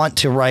you want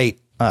to write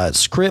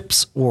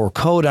scripts or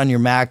code on your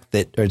Mac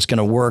that is going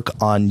to work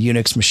on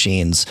Unix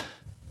machines,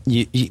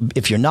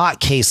 if you're not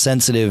case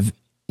sensitive,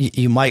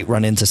 you might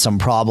run into some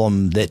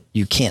problem that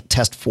you can't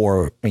test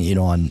for,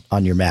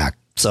 on your Mac.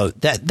 So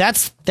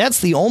that's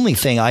the only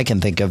thing I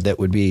can think of that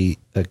would be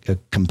a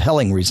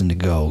compelling reason to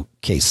go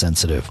case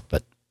sensitive.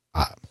 But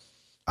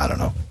I don't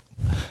know.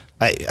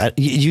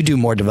 You do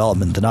more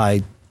development than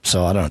I,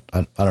 so I don't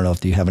know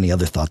if you have any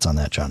other thoughts on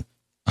that, John.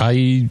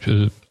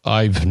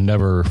 I've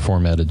never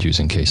formatted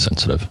using case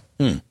sensitive.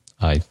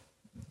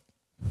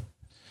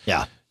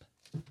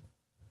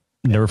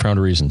 Never found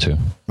a reason to.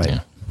 Right. Yeah.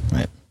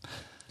 Right.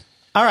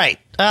 All right.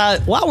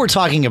 While we're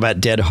talking about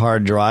dead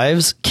hard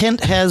drives,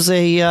 Kent has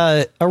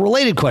a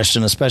related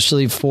question,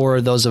 especially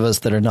for those of us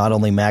that are not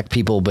only Mac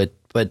people, but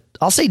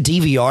I'll say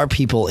DVR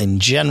people in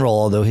general,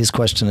 although his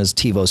question is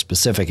TiVo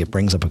specific. It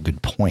brings up a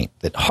good point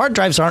that hard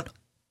drives aren't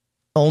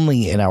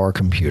only in our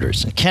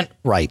computers. And Kent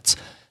writes,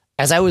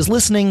 as I was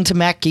listening to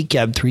Mac Geek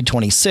Gab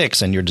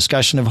 326 and your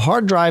discussion of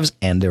hard drives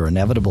and their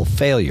inevitable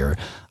failure,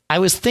 I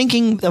was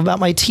thinking about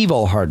my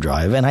TiVo hard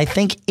drive, and I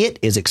think it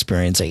is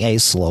experiencing a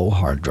slow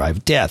hard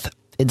drive death.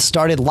 It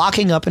started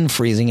locking up and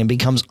freezing and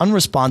becomes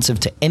unresponsive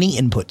to any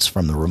inputs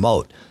from the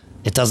remote.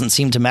 It doesn't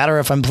seem to matter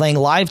if I'm playing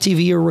live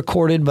TV or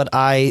recorded, but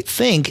I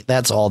think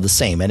that's all the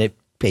same, and it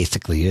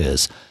basically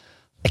is.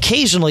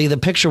 Occasionally, the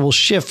picture will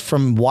shift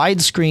from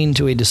widescreen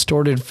to a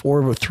distorted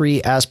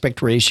 4:3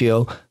 aspect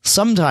ratio.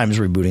 Sometimes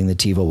rebooting the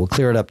TiVo will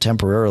clear it up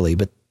temporarily,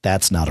 but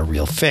that's not a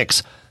real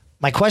fix.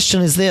 My question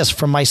is this.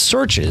 From my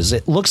searches,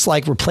 it looks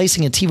like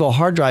replacing a TiVo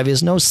hard drive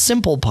is no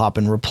simple pop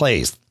and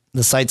replace.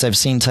 The sites I've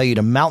seen tell you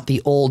to mount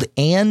the old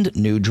and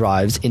new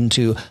drives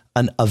into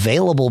an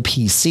available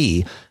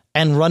PC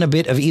and run a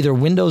bit of either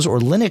Windows or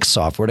Linux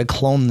software to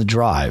clone the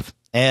drive.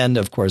 And,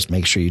 of course,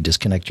 make sure you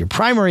disconnect your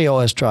primary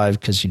OS drive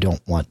because you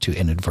don't want to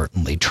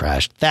inadvertently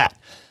trash that.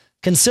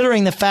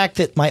 Considering the fact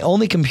that my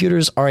only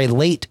computers are a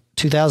late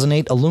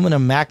 2008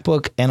 aluminum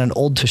MacBook and an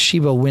old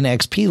Toshiba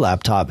WinXP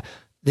laptop,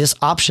 this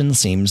option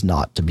seems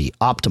not to be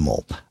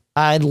optimal.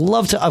 I'd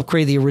love to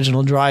upgrade the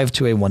original drive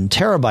to a 1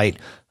 terabyte.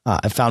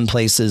 I found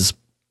places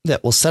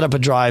that will set up a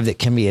drive that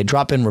can be a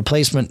drop-in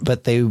replacement,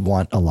 but they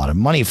want a lot of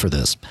money for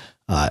this.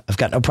 I've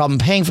got no problem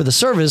paying for the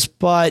service,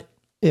 but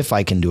if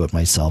I can do it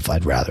myself,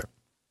 I'd rather.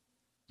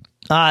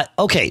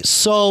 Okay,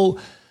 so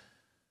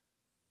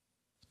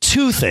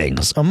two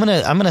things. I'm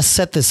gonna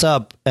set this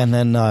up, and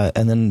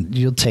then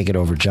you'll take it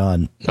over,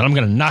 John. And I'm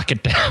gonna knock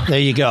it down. There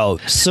you go.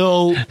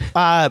 So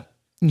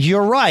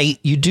you're right.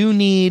 You do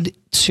need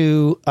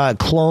to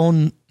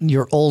clone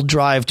your old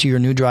drive to your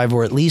new drive,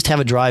 or at least have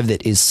a drive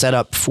that is set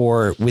up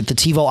with the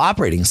TiVo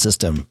operating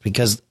system,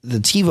 because the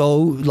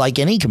TiVo, like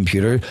any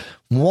computer,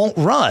 won't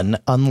run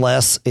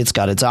unless it's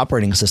got its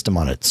operating system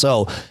on it.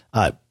 So,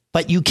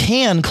 but you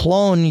can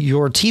clone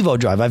your TiVo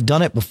drive. I've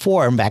done it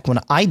before. And back when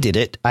I did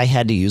it, I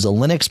had to use a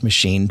Linux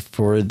machine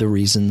for the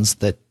reasons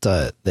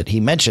that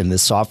he mentioned.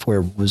 This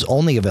software was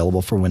only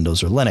available for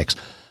Windows or Linux.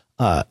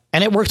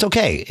 And it worked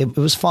okay. It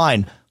was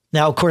fine.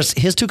 Now, of course,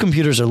 his two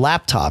computers are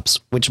laptops,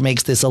 which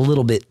makes this a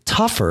little bit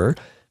tougher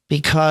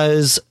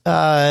because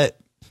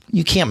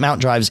you can't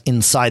mount drives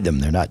inside them.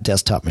 They're not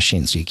desktop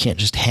machines, so you can't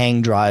just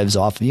hang drives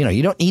off.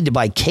 You don't need to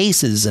buy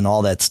cases and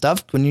all that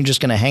stuff when you're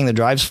just going to hang the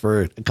drives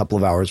for a couple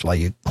of hours while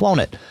you clone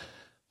it.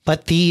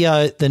 But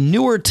the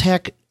newer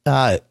tech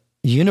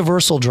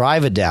universal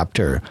drive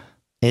adapter,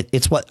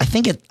 it's what I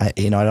think it. I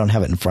don't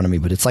have it in front of me,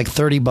 but it's like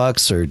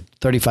 $30 or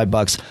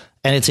 $35,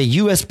 and it's a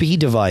USB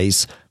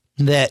device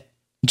that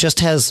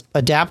just has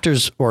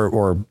adapters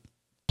or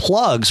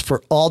plugs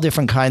for all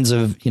different kinds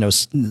of,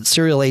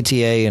 serial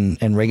ATA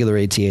and regular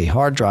ATA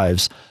hard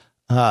drives.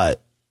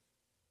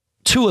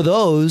 Two of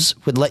those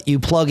would let you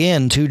plug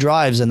in two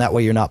drives, and that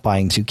way you're not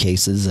buying two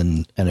cases,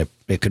 and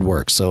it could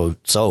work. So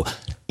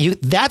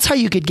that's how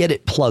you could get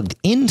it plugged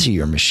into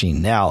your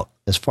machine. Now,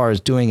 as far as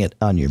doing it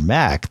on your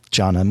Mac,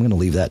 John, I'm going to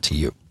leave that to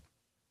you.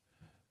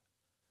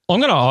 I'm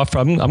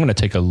going to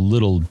take a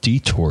little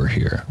detour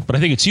here, but I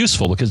think it's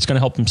useful because it's going to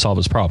help him solve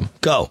his problem.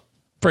 Go.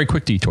 Very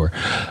quick detour.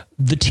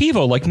 The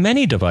TiVo, like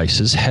many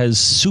devices, has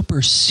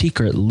super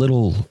secret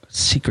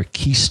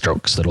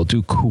keystrokes that'll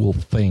do cool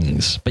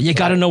things, but you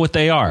got to know what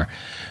they are.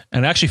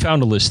 And I actually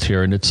found a list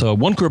here, and it's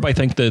one group I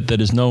think that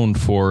is known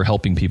for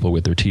helping people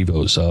with their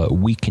TiVos,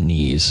 Weak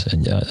Knees.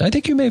 And I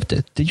think you may have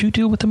did you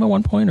deal with them at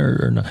one point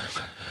or not?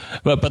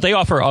 But they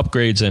offer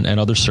upgrades and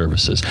other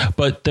services.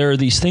 But there are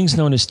these things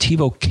known as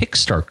TiVo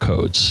Kickstart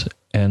codes.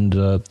 And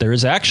there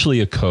is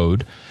actually a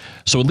code.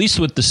 So at least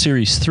with the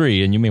Series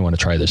 3, and you may want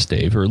to try this,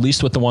 Dave, or at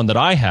least with the one that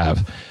I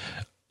have,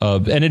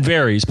 and it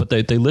varies, but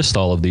they list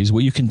all of these.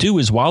 What you can do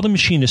is while the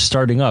machine is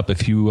starting up,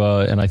 if you,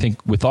 and I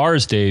think with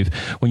ours, Dave,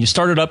 when you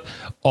start it up,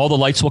 all the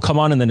lights will come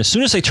on. And then as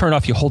soon as they turn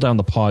off, you hold down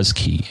the pause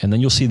key. And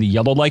then you'll see the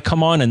yellow light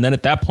come on. And then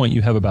at that point,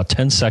 you have about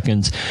 10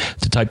 seconds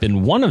to type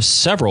in one of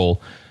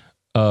several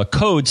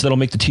codes that'll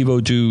make the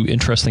TiVo do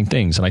interesting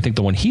things. And I think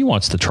the one he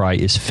wants to try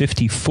is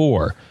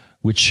 54,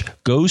 which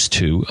goes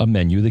to a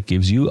menu that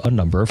gives you a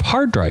number of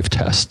hard drive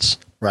tests,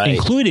 right,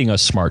 including a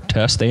smart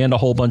test and a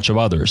whole bunch of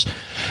others.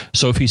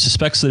 So if he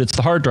suspects that it's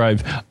the hard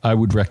drive, I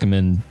would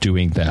recommend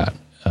doing that.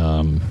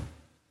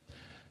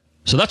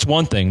 So that's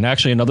one thing.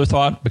 Actually, another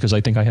thought, because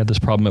I think I had this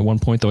problem at one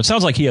point, though it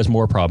sounds like he has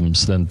more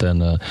problems than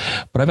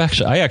but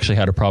I actually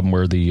had a problem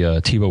where the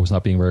TiVo was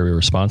not being very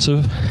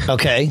responsive.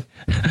 Okay.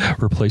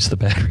 Replace the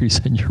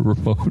batteries in your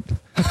remote.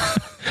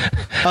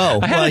 Oh,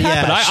 well,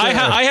 yeah. Sure.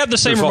 I have the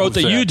same remote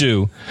that you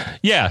do.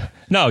 Yeah.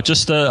 No,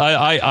 just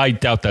I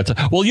doubt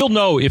that. Well, you'll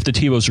know if the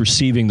TiVo's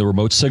receiving the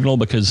remote signal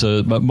because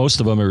most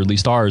of them, or at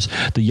least ours,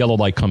 the yellow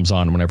light comes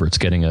on whenever it's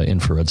getting an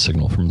infrared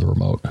signal from the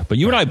remote. But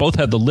you and I both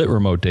have the lit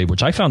remote, Dave,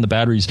 which I found the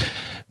batteries,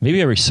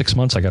 maybe every 6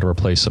 months I got to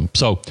replace them.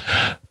 So,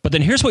 but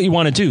then here's what you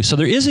want to do. So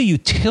there is a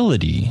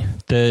utility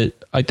that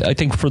I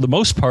think for the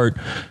most part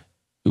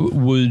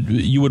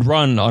you would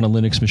run on a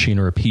Linux machine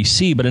or a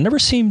PC, but it never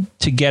seemed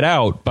to get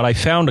out. But I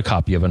found a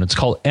copy of it. It's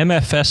called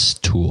MFS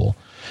Tool.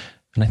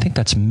 And I think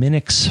that's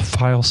Minix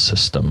File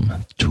System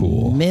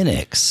Tool.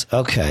 Minix,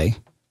 okay.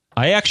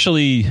 I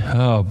actually,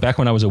 back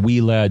when I was a wee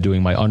lad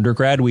doing my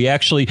undergrad,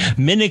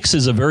 Minix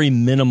is a very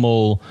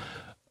minimal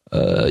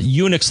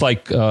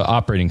Unix-like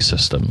operating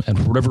system, and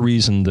for whatever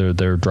reason,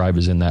 their drive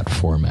is in that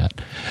format.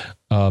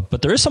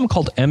 But there is something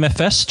called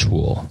MFS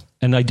tool,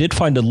 and I did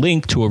find a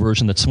link to a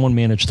version that someone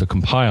managed to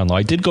compile. Now,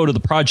 I did go to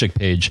the project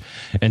page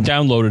and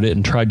downloaded it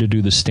and tried to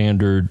do the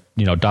standard,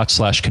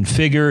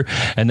 /configure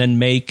and then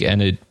make,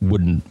 and it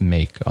wouldn't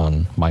make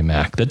on my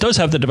Mac. That does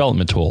have the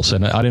development tools,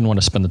 and I didn't want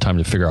to spend the time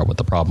to figure out what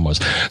the problem was.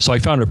 So I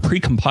found a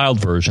pre-compiled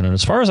version, and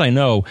as far as I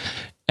know,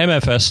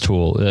 MFS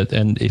tool,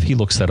 and if he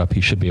looks that up, he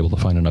should be able to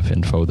find enough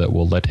info that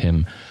will let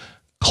him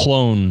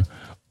clone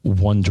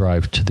one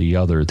drive to the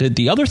other.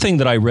 The other thing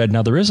that I read,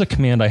 now there is a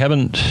command I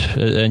haven't,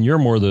 and you're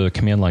more the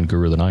command line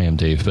guru than I am,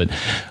 Dave, but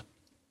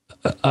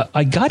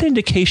I got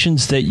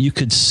indications that you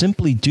could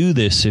simply do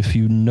this if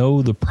you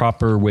know the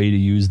proper way to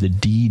use the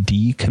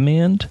DD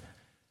command.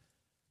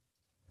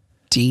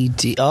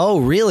 DD. Oh,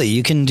 really?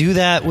 You can do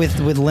that with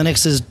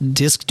Linux's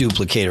disk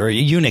duplicator, or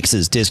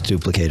Unix's disk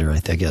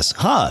duplicator, I guess.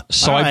 Huh.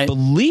 So I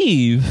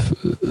believe,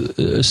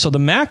 so the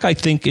Mac, I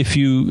think if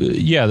you,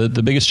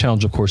 the biggest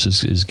challenge, of course,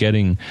 is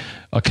getting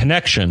a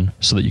connection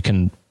so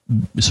that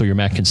so your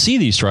Mac can see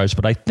these drives.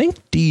 But I think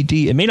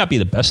DD, it may not be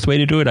the best way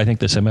to do it. I think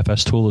this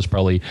MFS tool is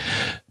probably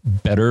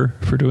better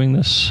for doing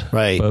this.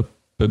 Right.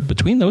 But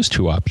between those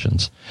two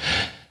options,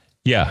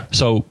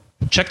 so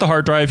check the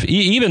hard drive,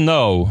 even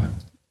though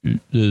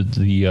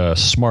the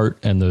Smart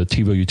and the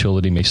TiVo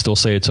utility may still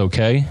say it's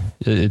okay.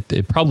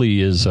 It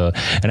probably is.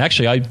 And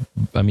actually,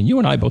 I mean, you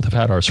and I both have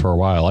had ours for a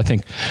while. I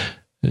think,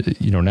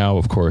 now,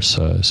 of course,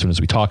 as soon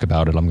as we talk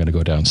about it, I'm going to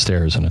go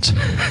downstairs and it's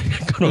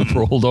going to have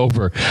rolled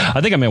over.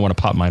 I think I may want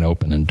to pop mine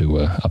open and do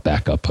a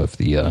backup of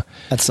the.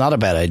 That's not a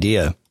bad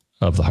idea.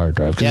 Of the hard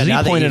drive. Because you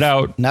pointed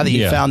out. Now that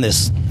you found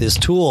this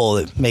tool,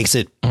 it makes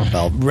it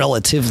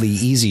relatively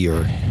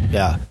easier.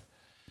 Yeah.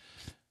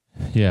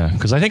 Yeah,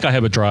 because I think I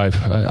have a drive.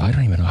 I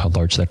don't even know how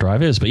large that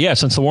drive is. But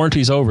since the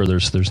warranty's over,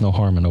 there's no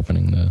harm in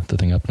opening the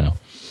thing up now.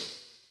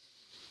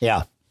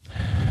 Yeah.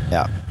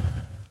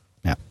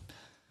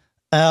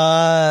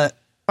 All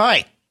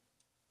right.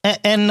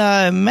 And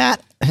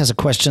Matt has a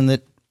question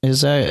that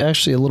is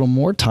actually a little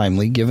more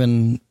timely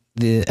given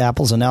the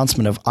Apple's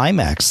announcement of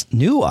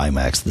new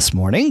iMacs this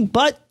morning.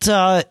 But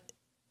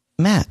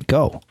Matt,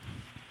 go.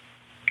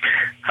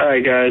 Hi,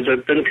 guys.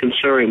 I've been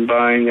considering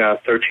buying a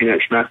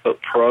 13-inch MacBook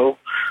Pro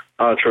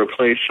to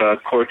replace a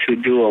Core 2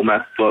 Duo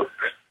MacBook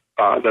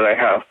that I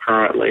have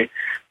currently.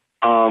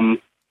 The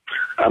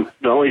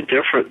only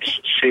difference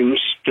seems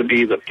to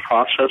be the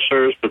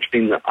processors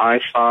between the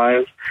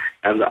i5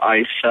 and the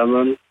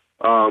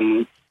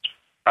i7.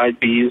 I'd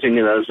be using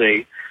it as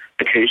a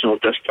occasional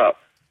desktop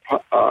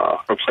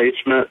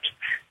replacement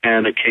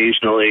and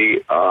occasionally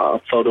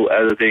photo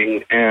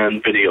editing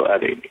and video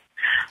editing.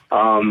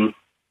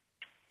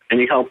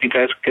 Any help you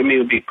guys give me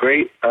would be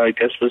great. I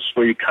guess this is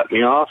where you cut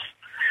me off.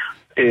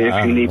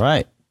 If you need.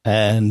 Right.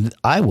 And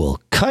I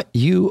will cut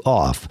you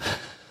off.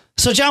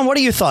 So, John, what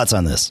are your thoughts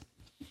on this?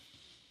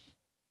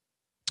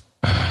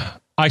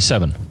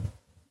 i7.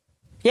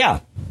 Yeah.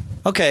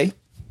 Okay.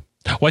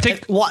 Well, I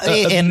think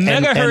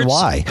megahertz. And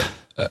why?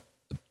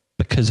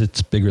 Because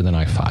it's bigger than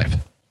i5.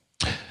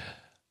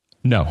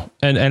 No,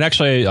 and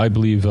actually, I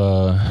believe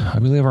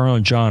our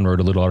own John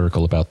wrote a little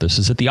article about this.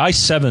 Is that the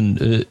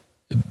i7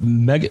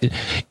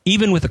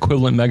 even with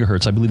equivalent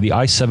megahertz, I believe the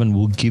i7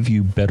 will give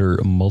you better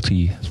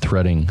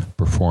multi-threading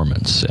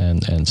performance.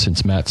 And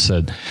since Matt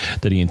said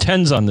that he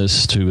intends on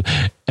this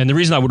and the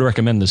reason I would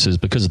recommend this is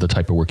because of the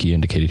type of work he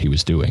indicated he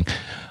was doing.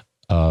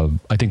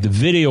 I think the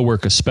video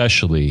work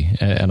especially,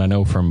 and I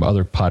know from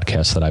other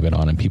podcasts that I've been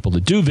on, and people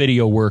that do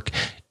video work,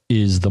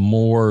 is the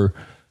more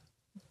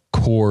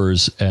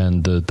cores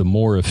and the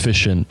more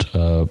efficient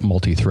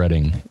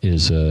multi-threading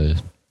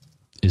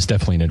is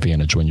definitely an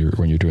advantage when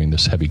you're doing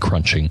this heavy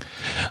crunching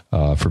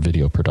for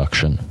video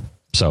production.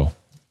 So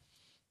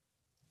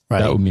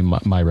that would be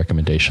my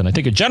recommendation. I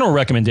think a general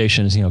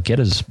recommendation is get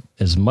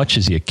as much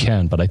as you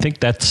can, but I think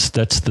that's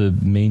the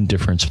main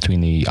difference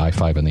between the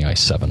i5 and the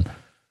i7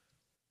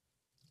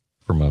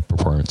 from a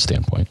performance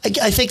standpoint.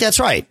 I think that's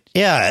right.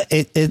 Yeah,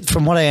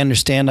 from what I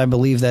understand, I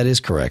believe that is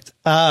correct.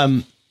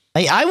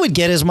 I would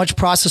get as much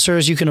processor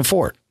as you can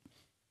afford.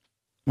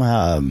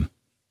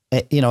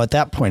 At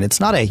that point, it's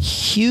not a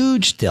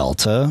huge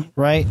delta,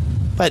 right?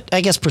 But I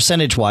guess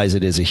percentage-wise,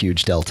 it is a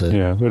huge delta.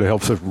 Yeah, but it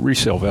helps with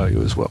resale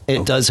value as well.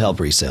 It does help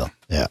resale.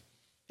 Yeah,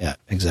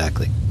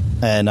 exactly.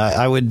 And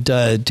I would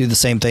do the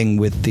same thing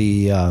with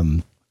the,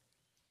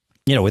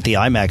 with the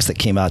iMacs that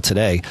came out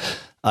today.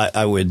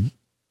 I would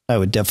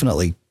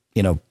definitely,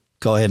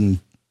 go ahead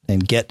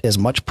and get as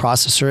much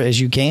processor as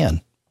you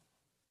can.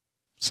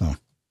 So,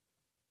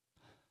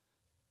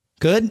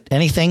 good.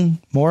 Anything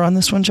more on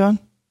this one, John?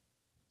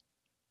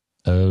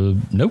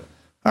 Nope.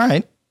 All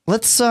right.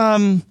 Let's you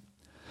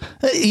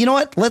know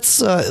what?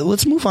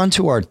 Let's move on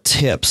to our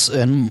tips,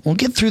 and we'll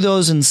get through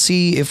those and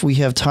see if we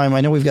have time.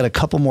 I know we've got a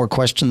couple more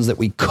questions that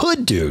we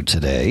could do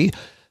today,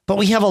 but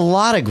we have a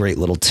lot of great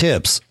little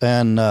tips,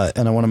 and I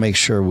want to make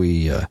sure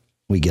we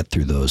get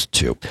through those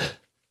too.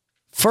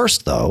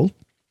 First, though,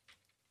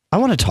 I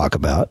want to talk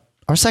about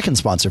our second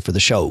sponsor for the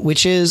show,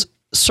 which is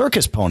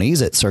Circus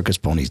Ponies at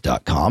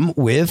circusponies.com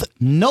with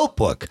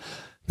Notebook.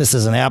 This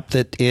is an app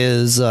that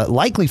is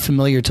likely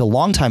familiar to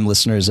longtime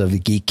listeners of the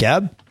Geek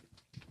Gab,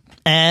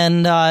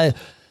 and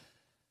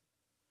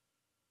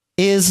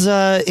is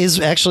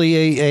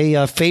actually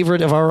a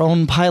favorite of our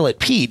own pilot,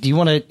 Pete. Do you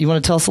want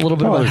to tell us a little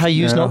bit about how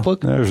you use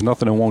Notebook? There's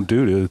nothing it won't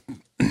do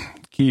to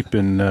keep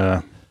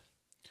and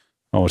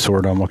what's the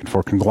word I'm looking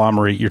for?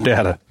 Conglomerate your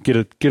data. Get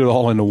it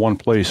all into one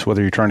place.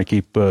 Whether you're trying to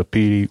keep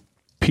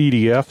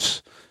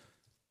PDFs,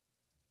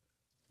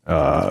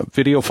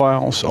 video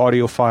files,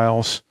 audio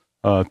files.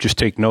 Just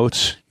take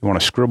notes. You want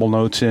to scribble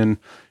notes in.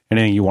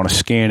 Anything you want to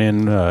scan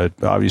in,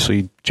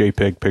 obviously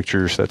JPEG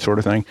pictures, that sort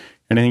of thing.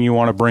 Anything you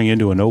want to bring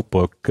into a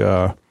notebook,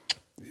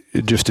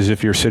 just as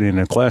if you're sitting in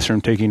a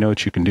classroom taking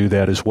notes, you can do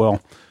that as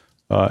well.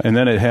 And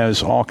then it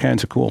has all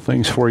kinds of cool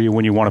things for you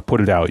when you want to put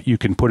it out. You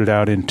can put it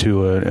out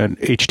into an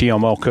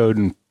HTML code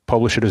and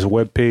publish it as a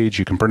web page.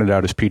 You can print it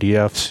out as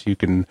PDFs. You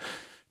can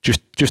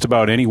just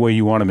about any way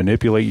you want to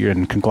manipulate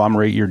and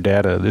conglomerate your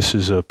data. This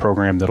is a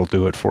program that'll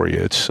do it for you.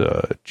 It's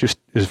just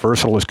as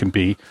versatile as can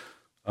be.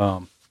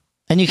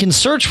 And you can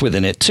search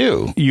within it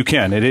too. You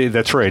can.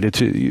 That's right.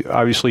 It's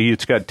obviously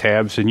it's got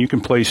tabs, and you can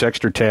place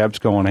extra tabs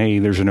going, hey,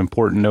 there's an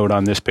important note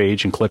on this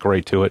page, and click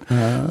right to it.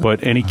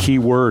 But any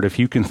keyword, if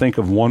you can think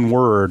of one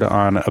word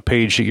on a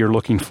page that you're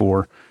looking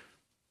for,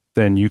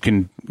 then you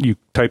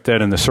type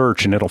that in the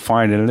search, and it'll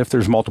find it. And if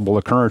there's multiple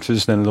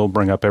occurrences, then it'll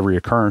bring up every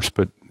occurrence,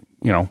 but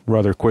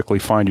rather quickly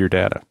find your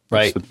data.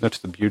 Right. That's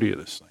the beauty of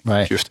this thing.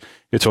 Right.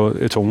 It's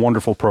a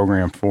wonderful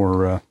program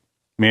for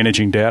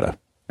managing data.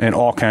 And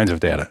all kinds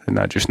of data, and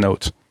not just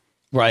notes.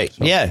 Right.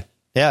 So.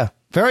 Yeah.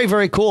 Very,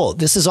 very cool.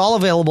 This is all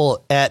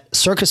available at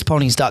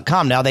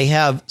circusponies.com. Now, they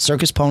have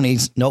Circus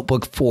Ponies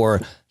Notebook for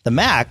the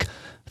Mac.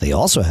 They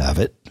also have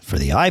it for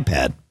the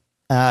iPad.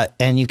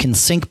 And you can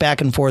sync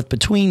back and forth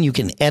between. You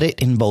can edit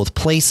in both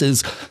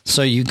places.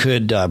 So you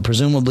could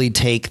presumably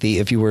take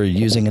if you were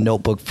using a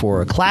notebook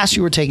for a class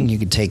you were taking, you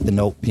could take the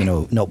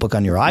notebook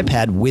on your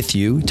iPad with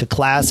you to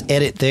class,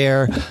 edit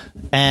there,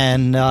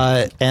 and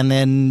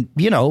then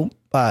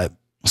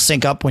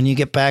sync up when you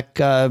get back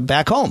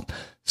home.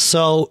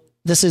 So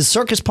this is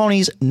Circus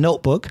Ponies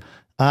Notebook.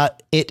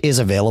 It is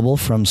available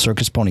from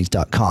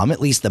circusponies.com.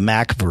 At least the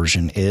Mac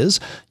version is.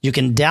 You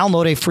can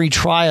download a free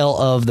trial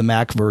of the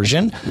Mac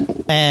version,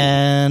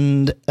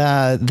 and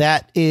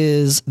that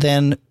is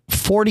then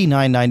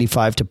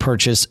 $49.95 to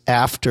purchase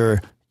after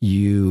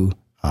you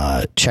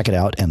check it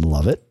out and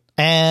love it.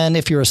 And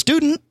if you're a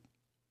student,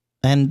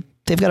 and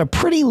they've got a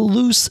pretty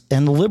loose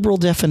and liberal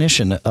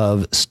definition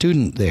of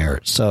student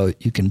there. So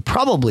you can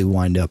probably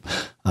wind up,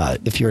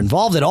 if you're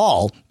involved at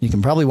all, you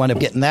can probably wind up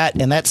getting that.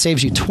 And that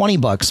saves you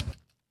 $20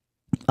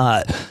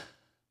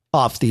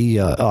 off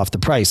the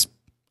price.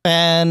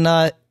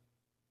 And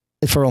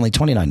for only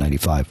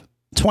 $29.95.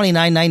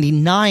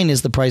 $29.99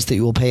 is the price that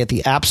you will pay at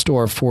the App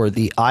Store for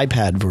the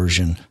iPad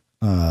version.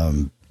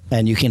 And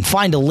you can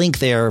find a link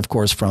there, of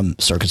course, from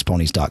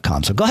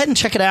circusponies.com. So go ahead and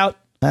check it out.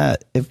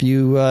 If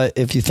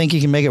you think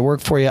you can make it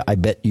work for you, I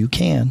bet you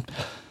can.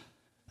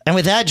 And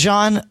with that,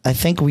 John, I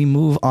think we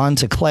move on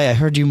to Clay. I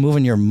heard you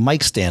moving your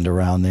mic stand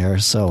around there,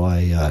 so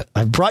I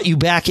brought you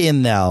back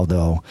in now,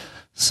 though.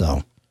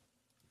 So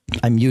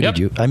I muted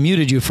you. I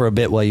muted you for a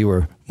bit while you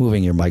were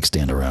moving your mic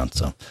stand around.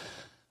 So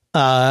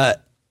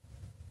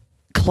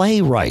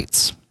Clay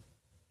writes,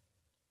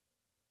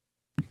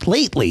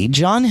 lately,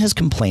 John has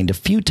complained a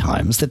few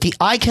times that the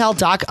iCal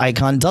dock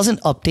icon doesn't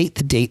update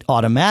the date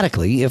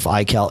automatically if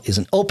iCal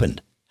isn't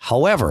opened.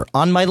 However,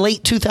 on my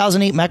late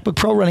 2008 MacBook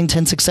Pro running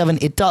 1067,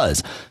 it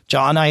does.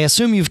 John, I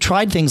assume you've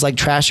tried things like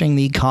trashing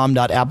the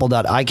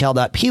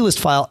com.apple.ical.plist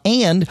file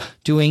and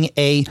doing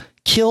a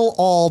kill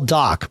all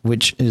dock,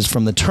 which is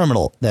from the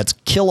terminal. That's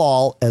kill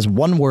all as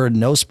one word,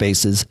 no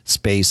spaces,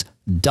 space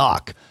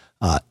dock.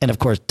 And of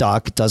course,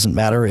 dock doesn't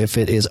matter if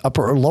it is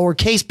upper or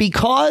lowercase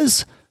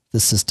because the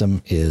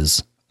system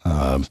is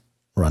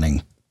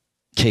running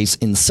case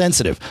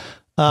insensitive.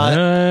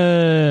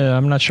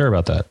 I'm not sure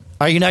about that.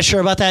 Are you not sure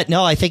about that?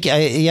 No, I think,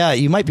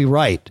 you might be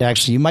right.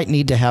 Actually, you might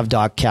need to have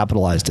dock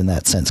capitalized in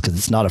that sense because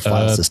it's not a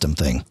file system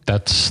thing.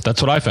 That's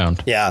what I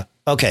found. Yeah.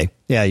 Okay.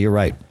 Yeah, you're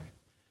right.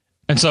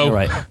 And so, you're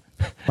right.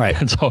 Right.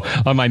 And so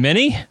on my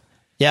Mini,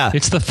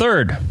 it's the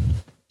third.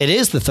 It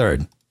is the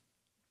third.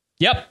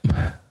 Yep.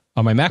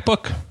 On my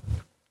MacBook,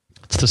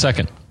 it's the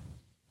second.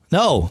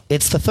 No,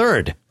 it's the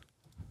third.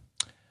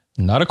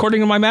 Not according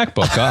to my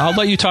MacBook. I'll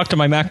let you talk to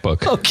my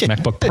MacBook. Okay.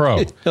 MacBook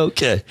Pro.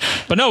 Okay.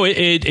 But no,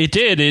 it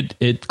did.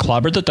 It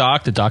clobbered the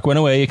dock. The dock went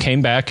away. It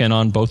came back, and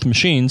on both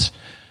machines,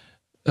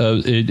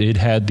 it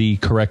had the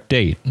correct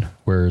date,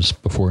 whereas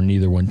before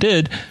neither one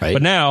did. Right.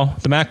 But now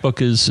the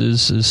MacBook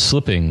is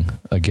slipping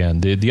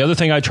again. The other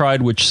thing I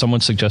tried, which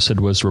someone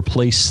suggested, was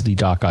replace the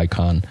dock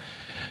icon.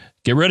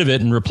 Get rid of it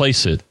and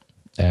replace it.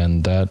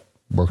 And that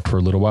worked for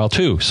a little while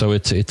too. So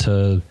it's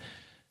a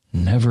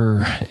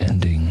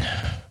never-ending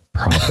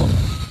problem,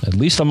 at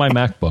least on my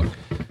MacBook.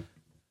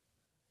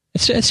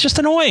 It's just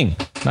annoying.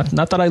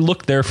 Not that I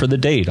look there for the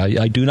date.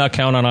 I do not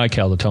count on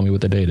iCal to tell me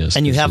what the date is.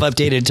 And you have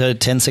updated to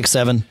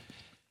 1067?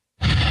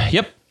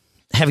 Yep.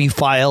 Have you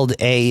filed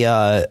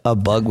a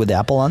bug with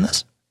Apple on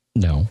this?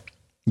 No.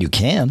 You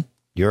can.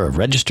 You're a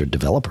registered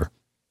developer.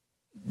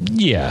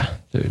 Yeah.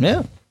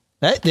 Yeah.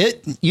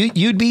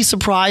 You'd be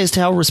surprised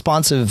how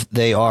responsive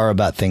they are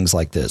about things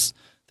like this.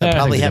 They'll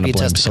probably have you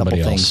test a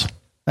couple things.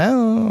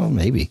 Oh,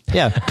 maybe.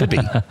 Yeah, could be.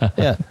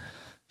 Yeah,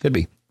 could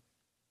be.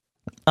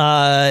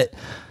 But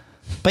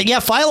yeah,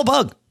 file a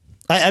bug.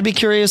 I'd be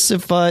curious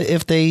if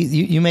they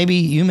you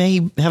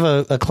may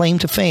have a claim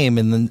to fame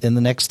in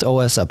the next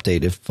OS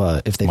update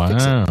if they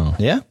fix it.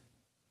 Yeah,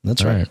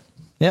 that's right.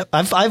 Yeah,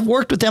 I've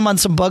worked with them on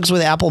some bugs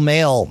with Apple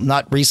Mail,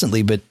 not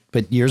recently, but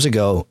years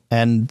ago,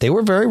 and they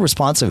were very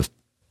responsive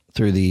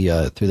through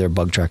their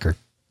bug tracker.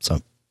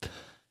 So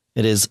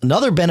it is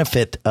another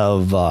benefit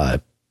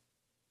of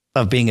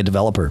being a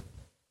developer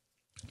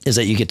is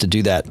that you get to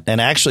do that and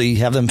actually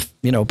have them,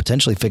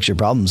 potentially fix your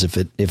problems if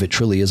it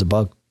truly is a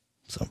bug.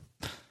 So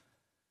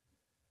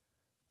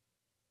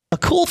a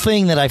cool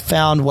thing that I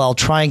found while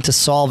trying to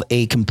solve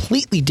a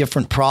completely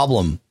different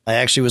problem. I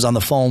actually was on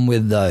the phone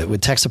with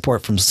tech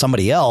support from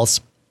somebody else,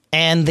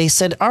 and they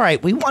said, "All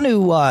right, we want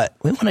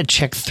to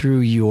check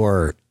through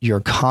your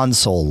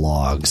console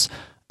logs,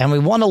 and we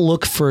want to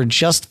look for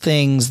just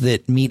things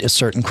that meet a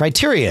certain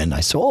criteria." And I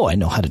said, "Oh, I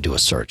know how to do a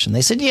search." And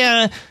they said,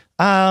 "Yeah,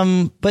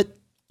 but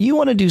you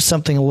want to do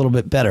something a little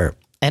bit better."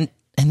 And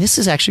this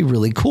is actually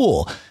really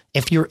cool.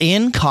 If you're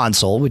in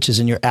console, which is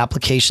in your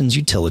applications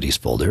utilities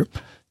folder,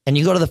 and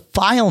you go to the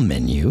file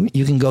menu,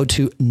 you can go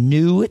to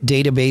new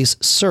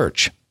database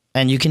search,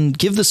 and you can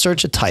give the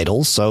search a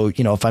title. So,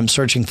 if I'm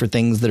searching for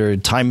things that are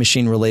Time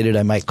Machine related,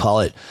 I might call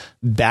it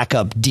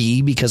Backup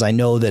D because I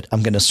know that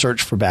I'm going to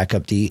search for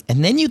Backup D.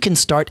 And then you can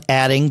start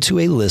adding to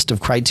a list of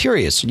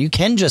criteria. So you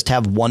can just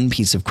have one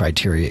piece of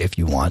criteria if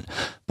you want,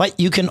 but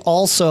you can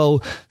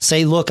also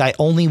say, look, I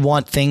only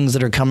want things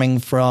that are coming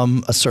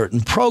from a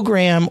certain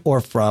program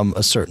or from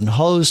a certain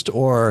host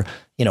or,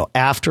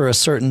 after a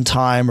certain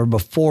time or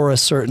before a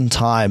certain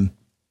time.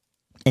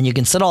 And you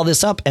can set all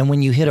this up. And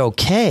when you hit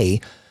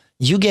OK,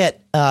 you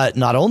get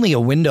not only a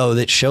window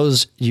that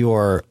shows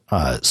your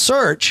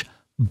search,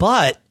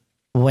 but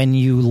when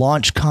you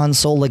launch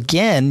console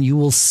again, you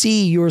will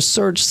see your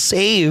search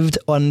saved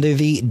under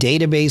the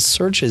database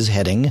searches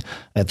heading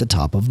at the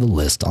top of the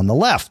list on the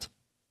left,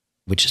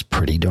 which is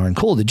pretty darn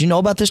cool. Did you know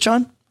about this,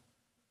 John?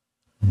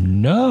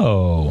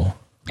 No.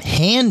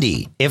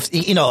 Handy. If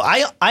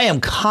I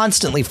am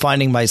constantly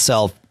finding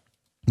myself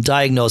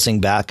diagnosing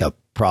backup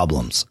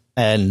problems.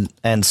 And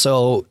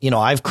so,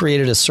 I've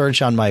created a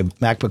search on my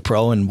MacBook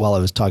Pro. And while I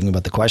was talking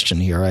about the question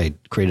here, I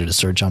created a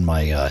search on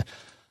my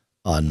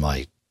on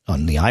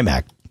the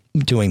iMac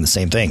doing the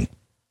same thing.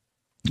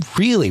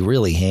 Really,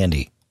 really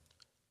handy.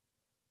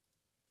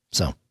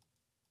 So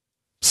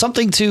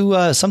something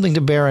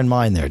to bear in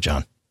mind there,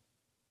 John.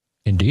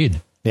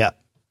 Indeed. Yeah.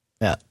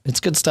 Yeah.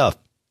 It's good stuff.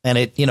 And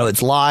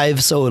it's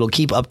live, so it'll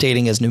keep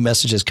updating as new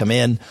messages come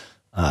in.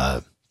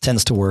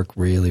 Tends to work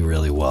really,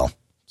 really well.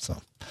 So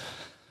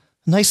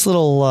nice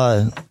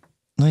little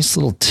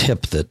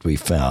tip that we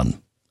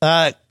found.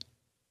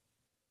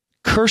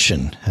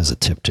 Kirshen has a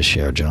tip to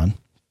share, John.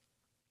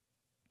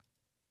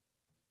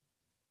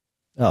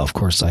 Oh, of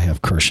course I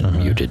have Kirshen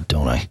muted,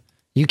 don't I?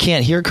 You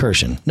can't hear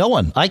Kirshen. No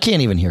one. I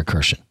can't even hear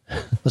Kirshen.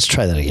 Let's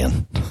try that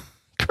again.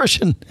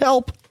 Kirshen,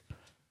 help.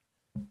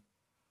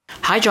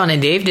 Hi, John and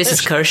Dave. This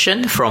is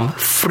Kirshen from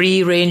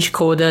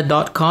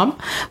freerangecoder.com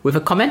with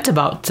a comment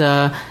about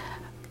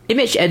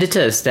image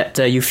editors that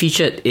you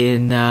featured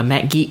in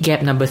Mac Geek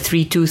Gap number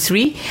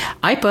 323.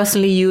 I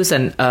personally use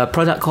a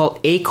product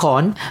called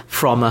Acorn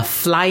from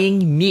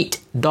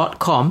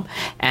flyingmeat.com,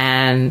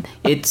 and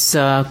it's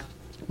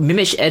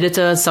image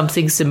editor,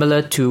 something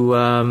similar to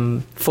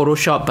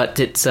Photoshop, but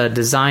it's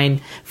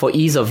designed for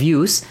ease of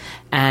use,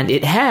 and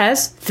it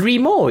has 3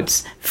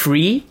 modes: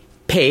 free,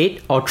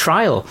 paid, or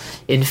trial.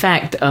 In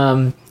fact,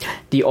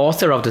 the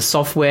author of the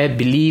software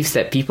believes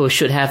that people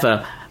should have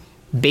a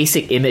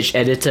basic image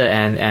editor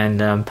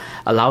and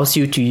allows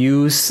you to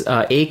use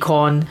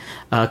Acorn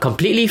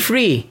completely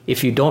free.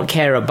 If you don't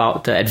care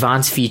about the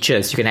advanced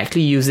features, you can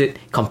actually use it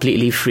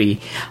completely free.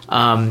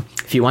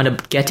 If you want to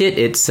get it,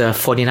 it's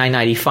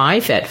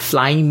 $49.95 at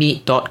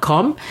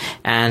flyingmeat.com,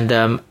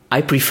 and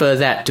I prefer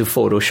that to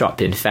Photoshop,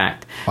 in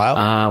fact.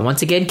 Wow.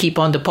 Once again, keep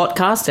on the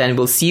podcast, and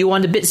we'll see you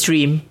on the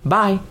Bitstream.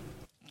 Bye.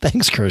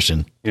 Thanks,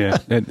 Kirshen. Yeah,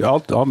 and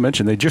I'll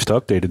mention they just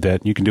updated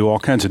that. You can do all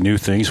kinds of new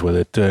things with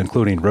it,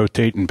 including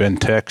rotate and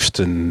bend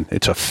text, and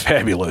it's a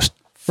fabulous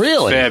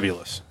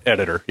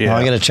editor. Yeah,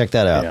 I got to check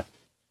that out. Yeah.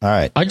 All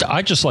right.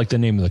 I just like the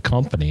name of the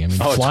company. I mean,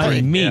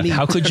 Flying Meat. Yeah.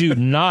 How could you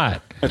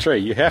not? That's right.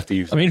 You have to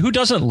use it. I mean, who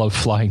doesn't love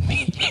flying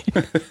meat?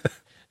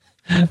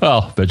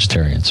 Well,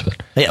 vegetarians,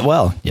 but yeah.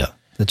 Well, yeah,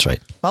 that's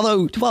right.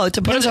 Although, it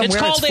depends on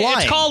where it's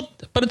flying.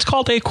 It's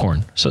called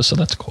Acorn, so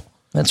that's cool.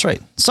 That's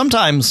right.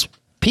 Sometimes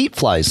Pete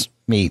flies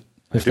meat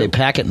if they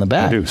pack it in the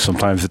back. I do.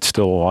 Sometimes it's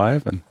still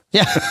alive, and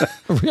yeah,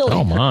 really.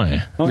 Oh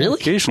my! Well, really?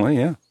 Occasionally,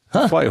 yeah.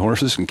 Huh. Fly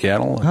horses and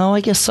cattle. Oh,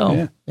 I guess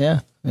so. Yeah.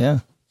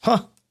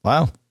 Huh.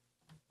 Wow.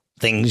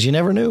 Things you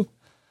never knew.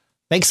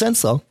 Makes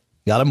sense though.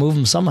 Got to move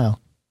them somehow.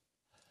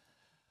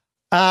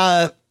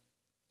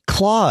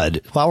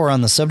 Claude, while we're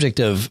on the subject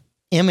of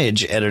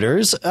image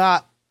editors,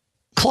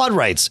 Claude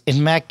writes,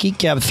 in Mac Geek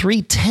Gab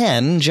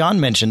 310, John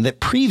mentioned that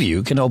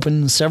Preview can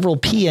open several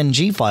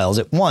PNG files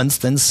at once,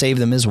 then save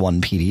them as one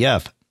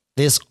PDF.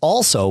 This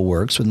also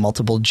works with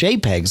multiple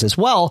JPEGs as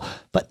well,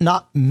 but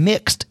not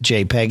mixed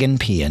JPEG and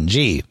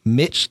PNG.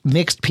 Mixed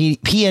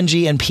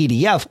PNG and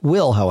PDF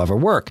will, however,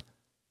 work.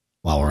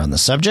 While we're on the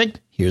subject,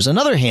 here's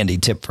another handy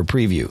tip for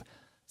Preview.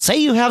 Say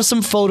you have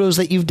some photos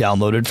that you've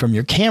downloaded from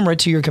your camera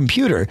to your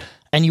computer,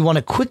 and you want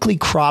to quickly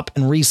crop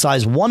and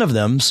resize one of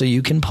them so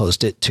you can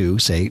post it to,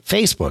 say,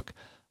 Facebook.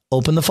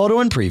 Open the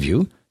photo in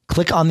Preview,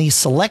 click on the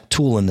Select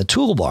tool in the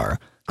toolbar,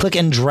 click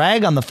and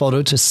drag on the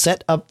photo to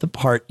set up the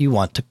part you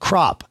want to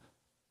crop.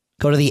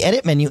 Go to the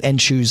Edit menu and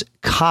choose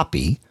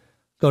Copy.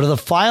 Go to the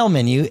File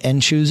menu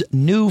and choose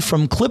New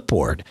from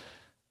Clipboard.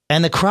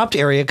 And the cropped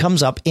area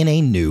comes up in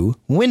a new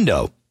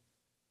window.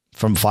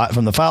 From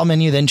the File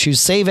menu, then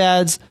choose Save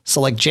As,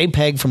 select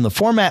JPEG from the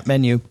Format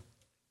menu,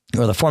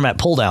 or the Format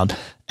pull-down,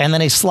 and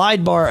then a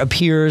slide bar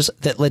appears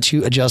that lets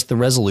you adjust the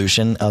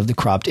resolution of the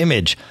cropped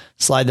image.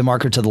 Slide the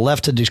marker to the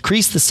left to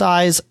decrease the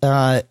size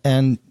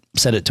and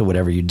set it to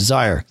whatever you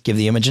desire. Give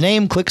the image a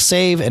name, click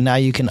Save, and now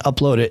you can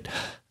upload it.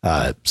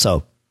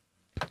 So,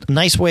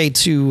 nice way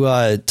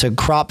to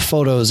crop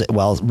photos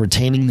while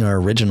retaining their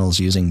originals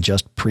using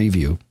just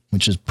Preview,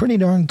 which is pretty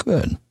darn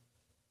good.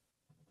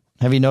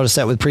 Have you noticed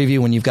that with Preview,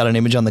 when you've got an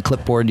image on the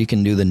clipboard, you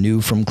can do the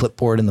New from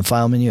Clipboard in the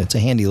File menu? It's a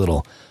handy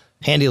little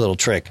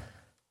trick.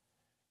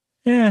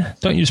 Yeah,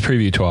 don't use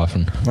Preview too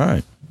often. All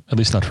right. At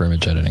least not for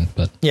image editing,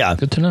 but yeah,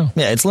 good to know.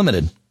 Yeah, it's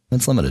limited.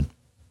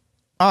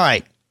 All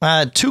right.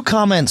 2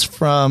 comments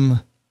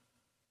from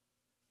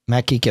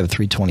Mac Geek Gab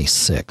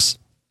 326.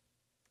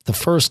 The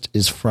first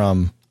is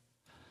from,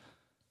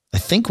 I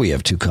think we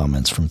have 2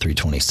 comments from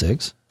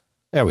 326.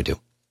 There we do.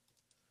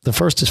 The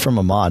first is from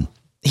Ahmad.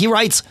 He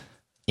writes,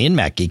 in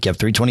Mac Geek Gab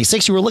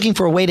 326, you were looking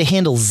for a way to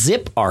handle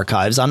zip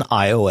archives on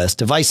iOS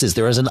devices.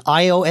 There is an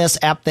iOS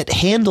app that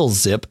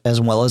handles zip as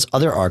well as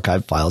other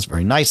archive files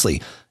very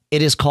nicely.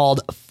 It is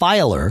called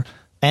Filer,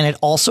 and it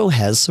also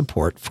has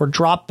support for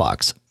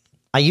Dropbox.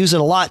 I use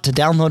it a lot to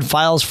download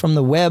files from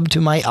the web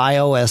to my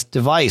iOS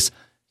device.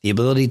 The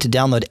ability to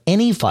download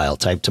any file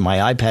type to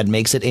my iPad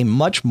makes it a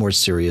much more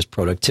serious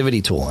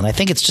productivity tool. And I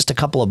think it's just a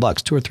couple of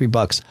bucks, $2 or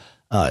 $3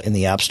 in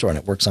the App Store, and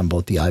it works on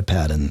both the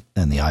iPad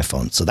and the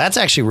iPhone. So that's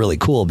actually really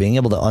cool, being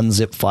able to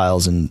unzip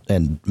files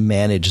and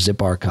manage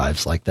zip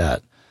archives like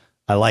that.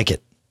 I like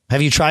it.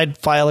 Have you tried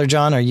Filer,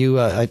 John? Are you?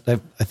 I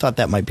thought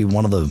that might be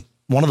one of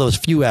those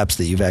few apps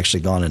that you've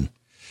actually gone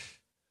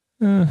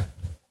in.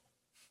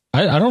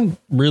 I don't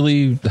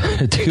really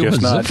deal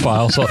with zip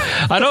files. So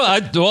I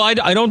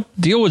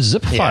don't deal with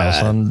zip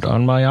files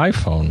on my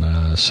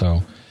iPhone.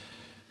 So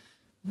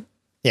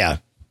yeah.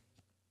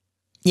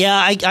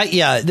 Yeah,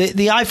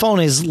 the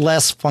iPhone is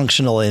less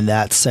functional in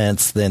that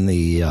sense than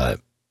the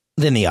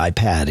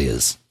iPad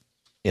is.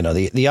 You know,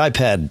 the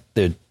iPad,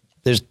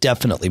 there's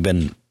definitely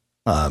been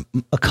a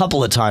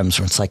couple of times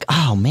where it's like,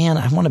 oh man,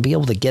 I want to be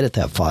able to get at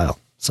that file.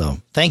 So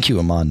thank you,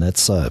 Aman.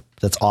 That's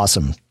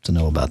awesome to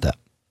know about that.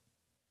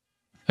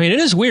 I mean, it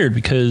is weird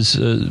because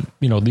at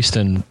least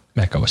in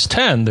Mac OS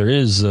X, there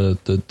is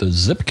the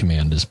zip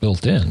command is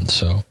built in.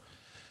 So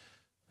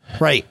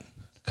right.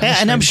 Yeah,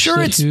 and I'm sure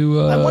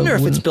I wonder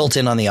if it's built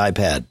in on the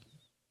iPad.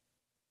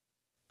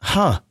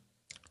 Huh.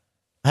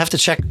 I'll have to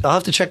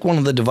check one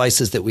of the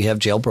devices that we have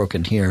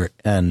jailbroken here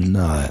and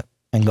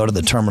go to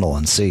the terminal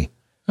and see.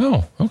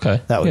 Oh,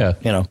 okay. That would,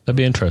 that'd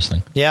be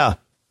interesting. Yeah.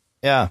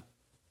 Yeah.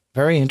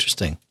 Very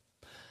interesting.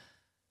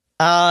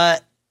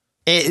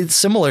 It's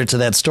similar to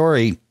that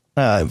story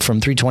from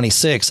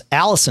 326.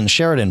 Allison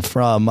Sheridan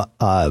from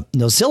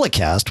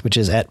NozillaCast, which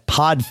is at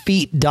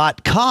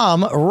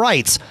podfeet.com,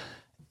 writes,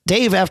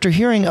 Dave, after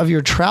hearing of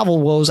your travel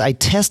woes, I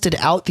tested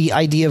out the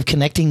idea of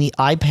connecting the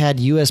iPad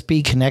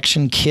USB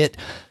connection kit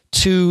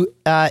to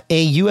a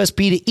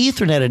USB to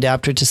Ethernet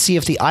adapter to see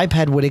if the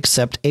iPad would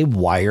accept a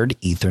wired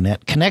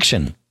Ethernet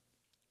connection.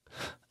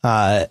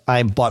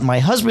 I bought my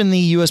husband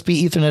the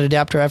USB Ethernet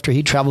adapter after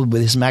he traveled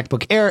with his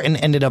MacBook Air and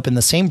ended up in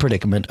the same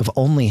predicament of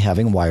only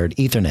having wired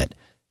Ethernet.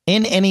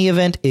 In any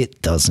event,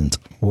 it doesn't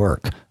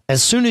work.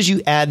 As soon as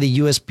you add the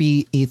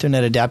USB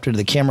Ethernet adapter to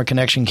the camera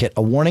connection kit,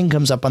 a warning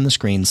comes up on the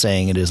screen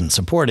saying it isn't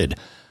supported.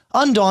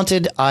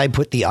 Undaunted, I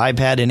put the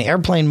iPad in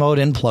airplane mode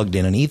and plugged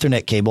in an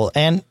Ethernet cable,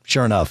 and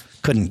sure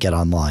enough, couldn't get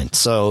online.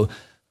 So,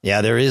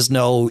 yeah, there is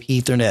no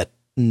Ethernet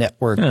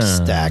network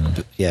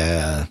stacked.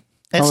 Yeah,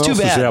 that's too bad.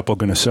 How else is Apple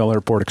going to sell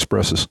Airport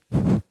Expresses?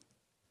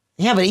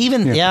 Yeah, but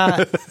even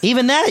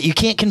that, you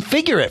can't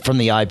configure it from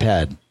the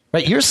iPad.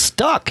 Right? You're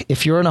stuck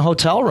if you're in a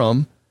hotel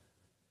room.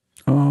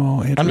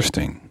 Oh,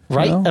 interesting.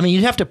 Right? Well, I mean,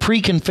 you'd have to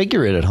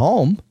pre-configure it at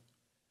home.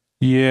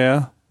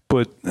 Yeah,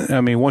 but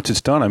I mean, once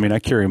it's done, I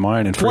carry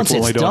mine and frequently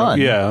once it's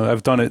done. Yeah,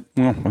 I've done it.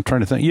 Well, I'm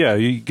trying to think. Yeah,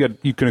 you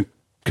can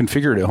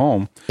configure it at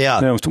home. Yeah.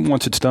 Now,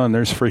 once it's done,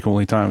 there's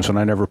frequently times when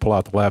I never pull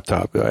out the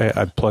laptop.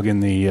 I plug in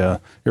the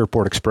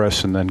Airport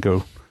Express and then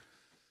go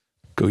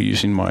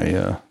using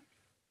my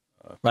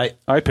right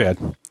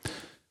iPad.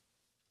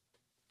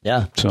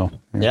 Yeah. So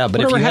yeah, but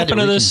whatever if you happened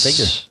had to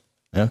this?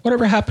 Yeah.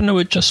 Whatever happened to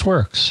It Just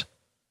Works?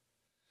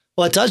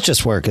 Well, it does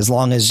just work as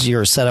long as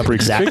you're set up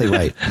exactly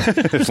right.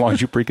 As long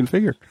as you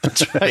pre-configure.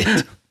 That's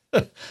right.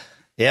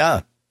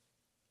 Yeah.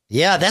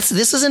 Yeah, this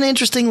is an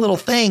interesting little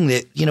thing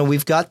that,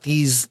 we've got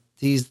these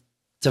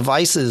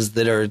devices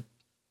that are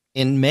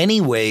in many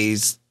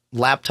ways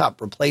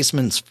laptop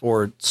replacements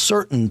for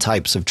certain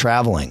types of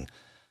traveling.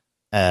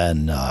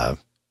 And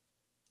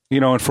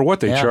and for what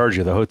they charge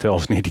you, the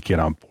hotels need to get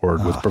on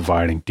board with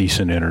providing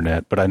decent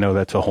internet. But I know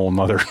that's a whole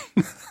nother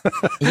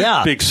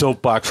big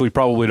soapbox we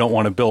probably don't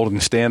want to build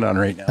and stand on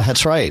right now.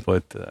 That's right.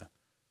 But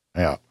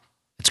yeah,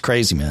 it's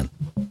crazy, man.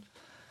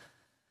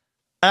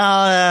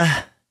 All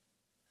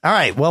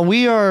right. Well,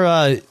 we are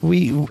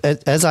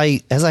as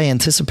I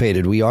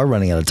anticipated, we are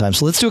running out of time.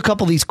 So let's do a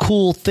couple of these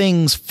cool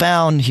things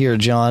found here,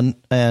 John,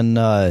 and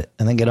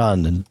then get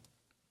on. And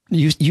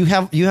you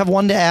have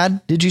one to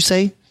add? Did you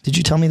say? Did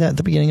you tell me that at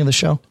the beginning of the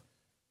show?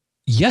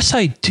 Yes,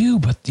 I do,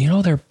 but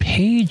their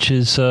page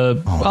is.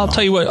 I'll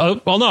tell you what.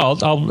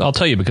 I'll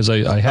tell you because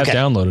I have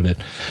downloaded it,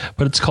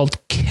 but it's called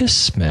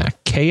Kismac,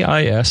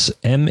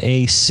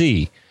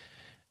 KISMAC,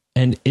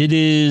 and it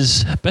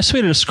is best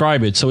way to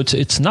describe it. So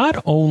it's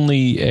not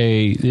only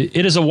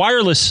it is a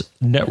wireless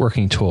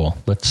networking tool.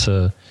 Let's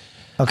put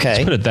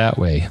it that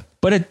way.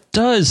 But it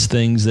does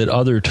things that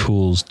other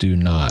tools do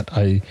not.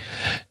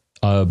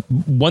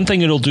 One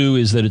thing it'll do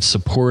is that it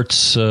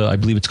supports, I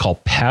believe it's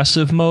called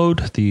passive mode.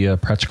 The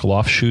practical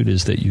offshoot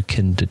is that you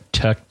can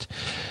detect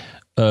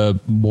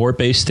more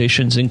base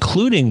stations,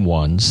 including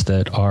ones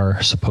that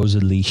are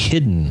supposedly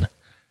hidden.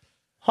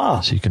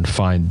 So you can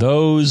find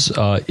those.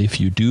 If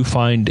you do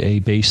find a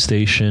base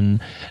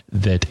station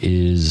that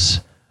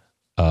is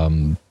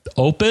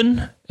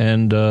open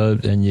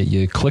and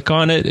you click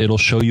on it, it'll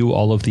show you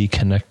all of the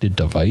connected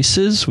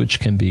devices, which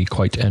can be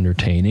quite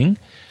entertaining.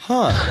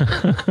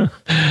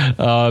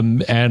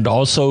 And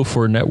also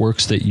for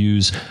networks that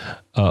use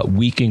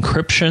weak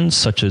encryption,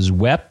 such as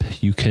WEP,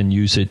 you can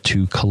use it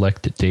to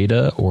collect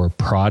data or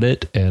prod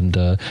it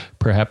and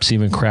perhaps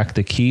even crack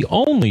the key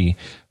only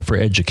for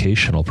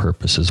educational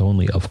purposes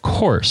only, of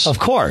course. Of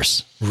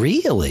course.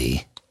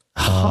 Really?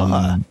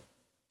 But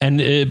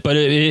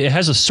it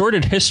has a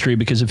sorted history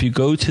because if you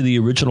go to the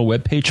original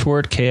webpage for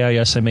it,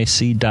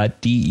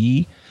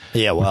 kismac.de,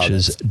 which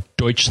is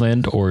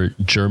Deutschland or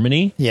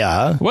Germany.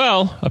 Yeah.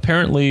 Well,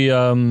 apparently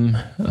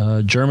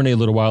Germany a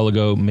little while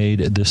ago made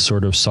this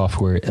sort of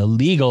software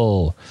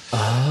illegal.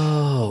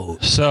 Oh.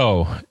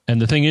 So,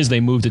 and the thing is they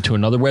moved it to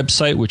another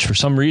website, which for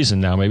some reason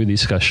now, maybe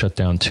these got shut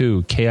down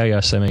too,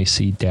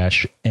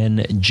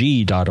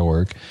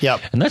 kismac-ng.org.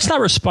 Yep. And that's not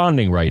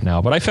responding right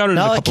now, but I found it in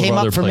a couple of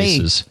other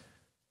places.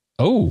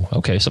 Oh,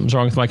 okay. Something's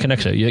wrong with my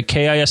connection. Yeah,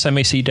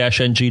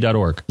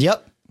 kismac-ng.org.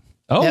 Yep.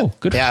 Oh, yep.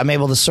 good. Yeah, I'm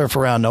able to surf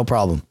around, no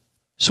problem.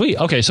 Sweet.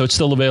 Okay, so it's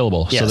still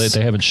available. Yes. So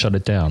they haven't shut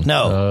it down.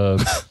 No.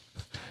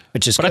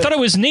 Which is but good. I thought it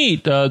was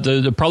neat.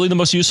 Probably the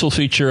most useful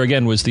feature,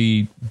 again, was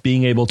the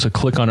being able to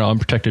click on an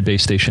unprotected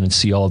base station and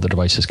see all of the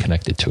devices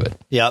connected to it.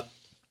 Yep.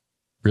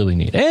 Really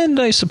neat. And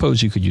I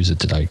suppose you could use it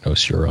to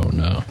diagnose your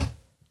own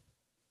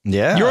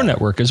your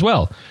network as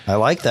well. I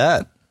like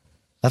that.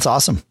 That's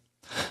awesome.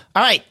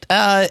 All right.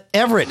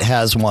 Everett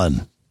has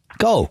one.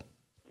 Go.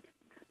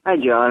 Hi,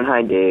 John.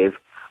 Hi, Dave.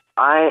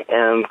 I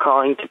am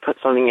calling to put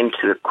something into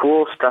the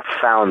Cool Stuff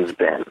Founds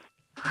bin.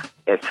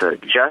 It's a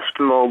Just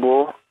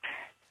Mobile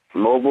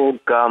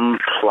Gum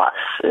Plus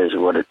is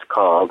what it's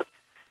called.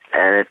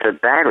 And it's a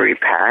battery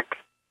pack.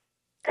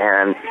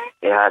 And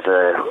it has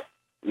a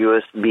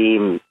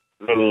USB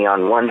mini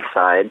on one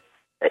side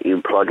that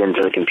you plug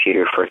into the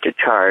computer for it to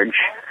charge.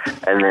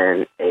 And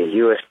then a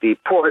USB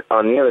port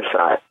on the other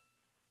side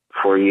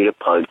for you to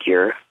plug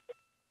your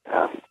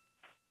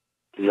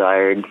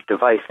desired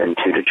device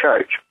into to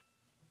charge.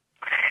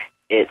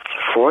 It's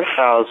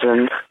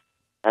 4,000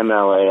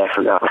 mAh. I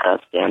forgot what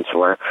that stands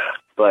for,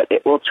 but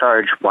it will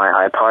charge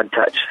my iPod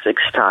Touch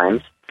 6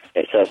 times.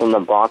 It says on the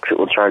box it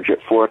will charge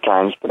it 4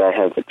 times, but I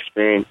have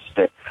experienced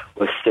it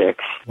with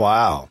 6.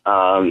 Wow.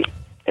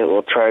 It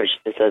will charge.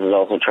 It says it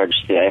also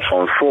charges the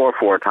iPhone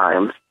 4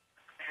 times,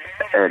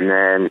 and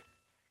then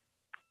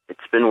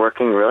it's been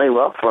working really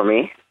well for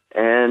me.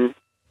 And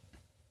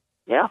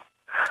yeah,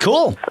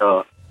 cool.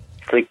 So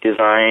sleek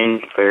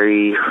design,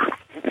 very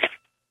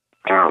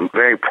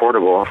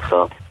portable.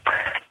 So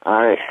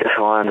I just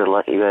wanted to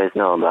let you guys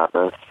know about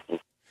this.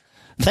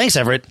 Thanks,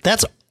 Everett.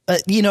 That's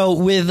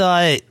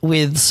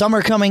with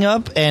summer coming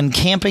up and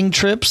camping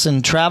trips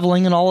and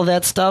traveling and all of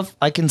that stuff,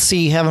 I can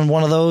see having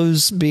one of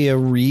those be a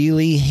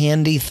really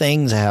handy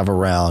thing to have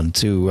around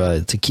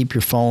to keep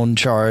your phone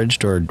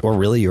charged or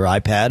really your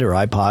iPad or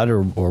iPod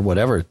or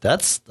whatever.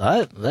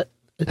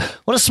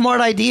 What a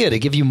smart idea to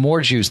give you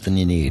more juice than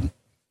you need.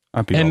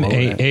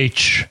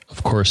 MAH,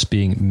 of course,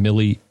 being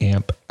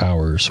milliamp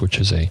hours, which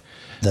is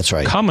that's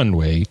right. common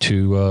way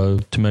to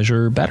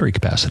measure battery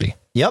capacity.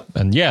 Yep.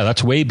 And yeah,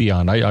 that's way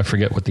beyond. I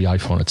forget what the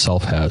iPhone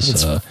itself has.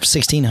 It's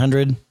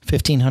 1,600,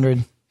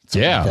 1,500.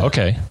 Yeah. Like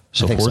okay.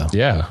 So, so.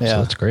 yeah. So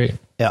that's great.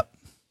 Yep.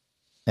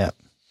 Yeah.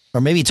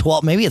 Or maybe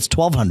 12. Maybe it's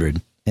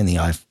 1,200. in the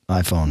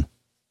iPhone.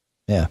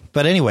 Yeah.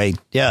 But anyway,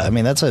 yeah, I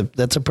mean, that's a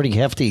pretty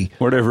hefty.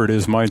 Whatever it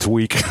is, mine's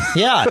weak.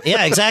 Yeah,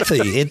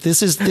 exactly.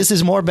 This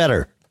is more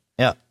better.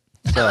 Yeah.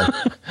 So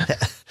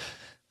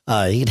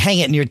you can hang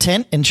it in your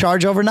tent and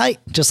charge overnight,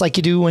 just like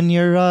you do when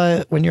you're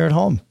at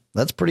home.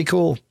 That's pretty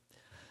cool.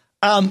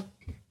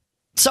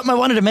 Something I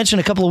wanted to mention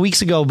a couple of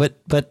weeks ago,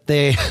 but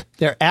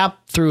their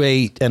app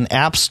through an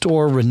app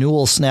store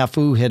renewal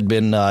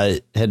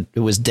snafu it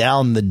was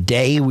down the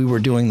day we were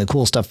doing the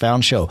Cool Stuff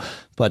Found show,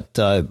 but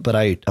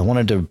I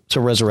wanted to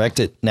resurrect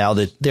it now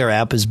that their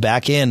app is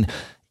back in.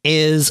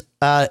 Is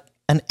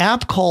an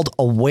app called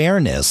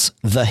Awareness,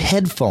 the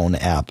headphone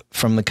app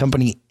from the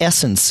company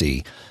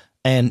Essency,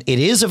 and it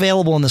is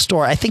available in the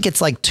store. I think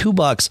it's like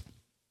 $2.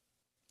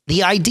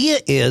 The idea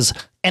is.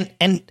 And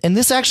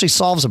this actually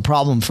solves a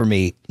problem for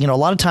me. You know, a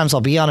lot of times I'll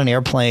be on an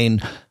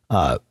airplane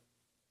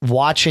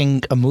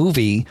watching a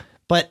movie,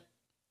 but,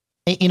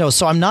 you know,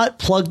 so I'm not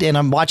plugged in.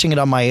 I'm watching it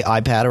on my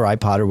iPad or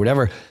iPod or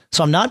whatever.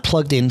 So I'm not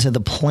plugged into the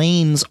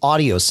plane's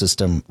audio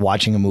system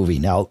watching a movie.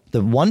 Now,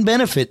 the one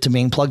benefit to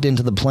being plugged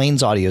into the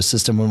plane's audio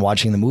system when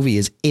watching the movie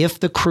is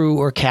if the crew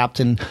or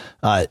captain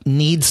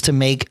needs to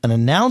make an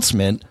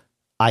announcement,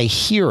 I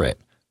hear it.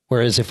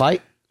 Whereas if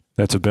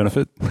That's a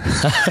benefit.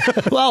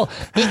 Well,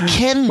 it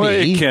can be. Well,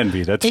 it can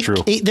be. That's true.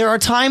 There are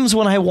times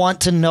when I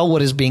want to know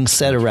what is being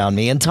said around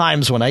me and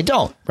times when I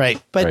don't.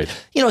 Right. But,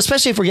 you know,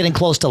 especially if we're getting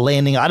close to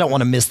landing, I don't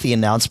want to miss the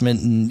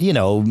announcement and, you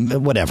know,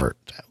 whatever.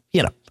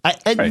 You know,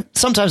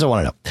 sometimes I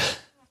want to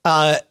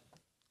know.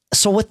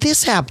 So what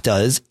this app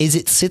does is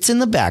it sits in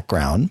the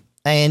background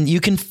and you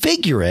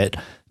configure it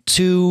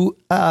to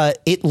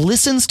it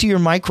listens to your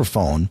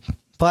microphone,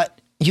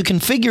 but you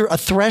configure a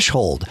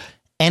threshold.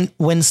 And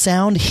when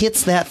sound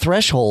hits that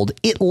threshold,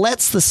 it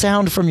lets the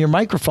sound from your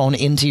microphone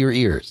into your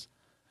ears.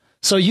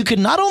 So you could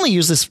not only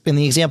use this in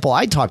the example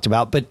I talked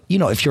about, but, you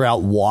know, if you're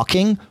out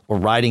walking or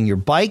riding your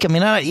bike, I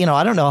mean,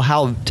 I don't know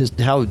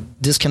how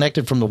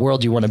disconnected from the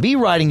world you want to be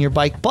riding your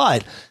bike,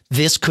 but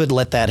this could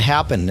let that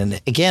happen. And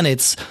again,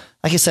 it's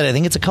like I said, I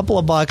think it's a couple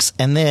of bucks,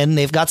 and then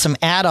they've got some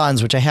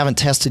add-ons, which I haven't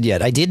tested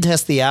yet. I did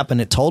test the app, and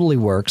it totally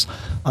works.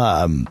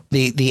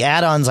 The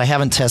add-ons I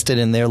haven't tested,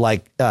 and they're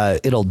like,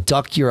 it'll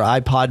duck your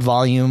iPod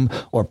volume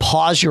or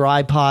pause your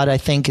iPod, I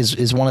think,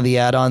 is one of the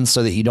add-ons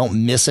so that you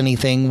don't miss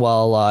anything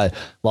while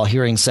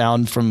hearing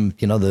sound from,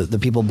 you know, the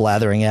people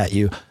blathering at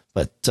you.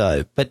 But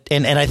I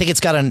think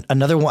it's got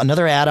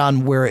another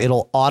add-on where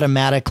it'll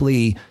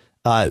automatically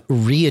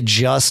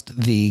readjust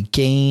the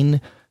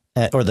gain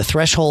or the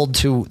threshold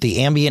to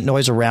the ambient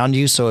noise around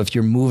you. So if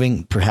you're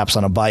moving perhaps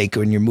on a bike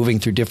or you're moving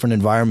through different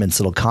environments,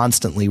 it'll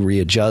constantly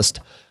readjust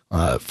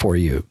for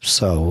you.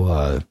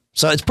 So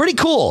it's pretty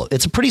cool.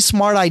 It's a pretty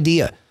smart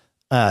idea.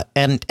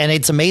 And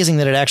it's amazing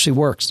that it actually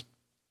works.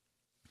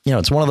 You know,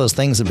 it's one of those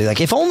things that'd be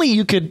like, if only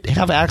you could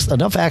have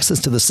enough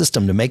access to the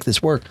system to make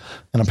this work.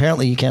 And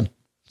apparently you can.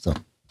 So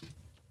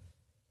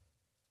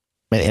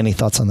any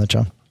thoughts on that,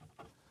 John?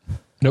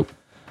 Nope.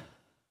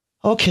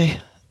 Okay.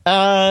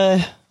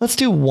 Let's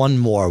do one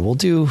more. We'll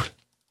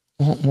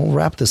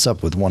wrap this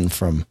up with one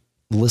from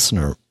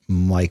listener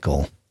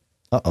Michael.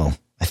 I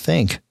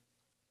think.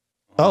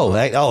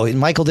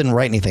 Michael didn't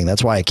write anything.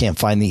 That's why I can't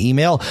find the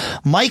email.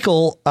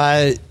 Michael,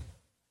 I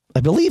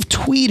believe,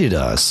 tweeted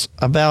us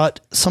about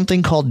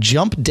something called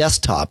Jump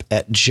Desktop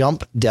at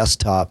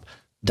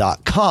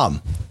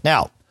jumpdesktop.com.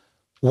 Now,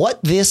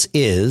 what this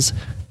is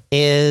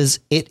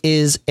it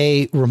is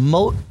a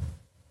remote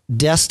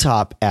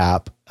desktop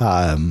app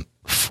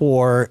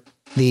for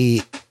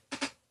the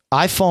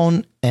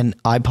iPhone and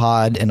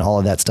iPod and all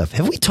of that stuff.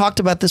 Have we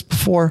talked about this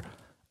before?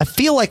 I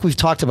feel like we've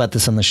talked about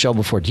this on the show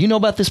before. Do you know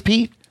about this,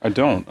 Pete? I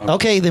don't.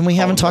 Okay, then we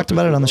haven't talked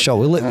about it on the show.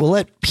 We'll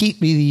let Pete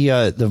be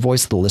the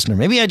voice of the listener.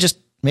 Maybe we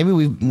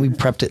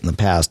prepped it in the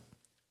past.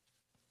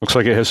 Looks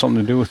like it has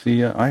something to do with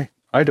the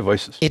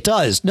iDevices. It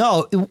does.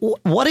 No,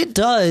 what it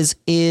does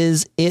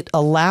is it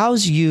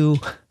allows you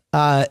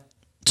to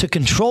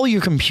control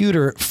your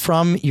computer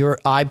from your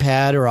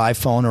iPad or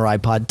iPhone or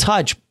iPod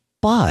Touch,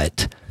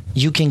 but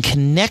you can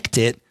connect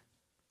it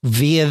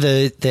via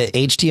the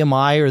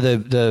HDMI or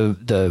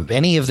the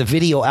any of the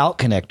video out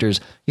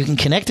connectors. You can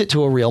connect it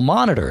to a real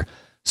monitor.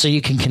 So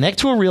you can connect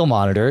to a real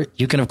monitor.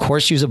 You can, of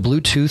course, use a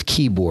Bluetooth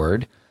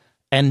keyboard.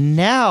 And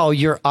now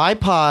your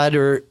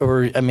iPod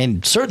or I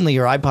mean, certainly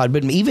your iPod,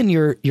 but even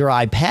your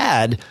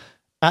iPad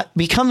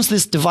becomes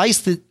this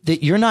device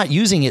that you're not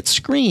using its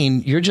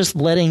screen. You're just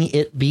letting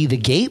it be the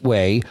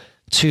gateway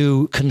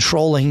to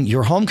controlling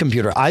your home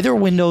computer, either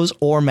Windows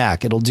or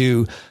Mac. It'll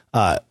do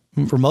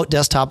remote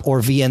desktop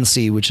or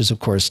VNC, which is, of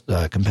course,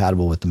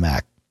 compatible with the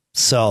Mac.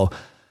 So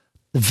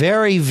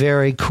very,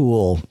 very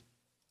cool.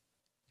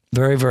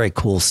 Very, very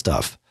cool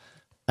stuff.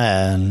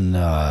 And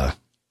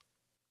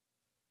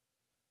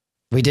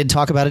we did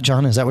talk about it,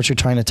 John. Is that what you're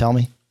trying to tell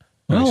me?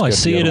 Well, I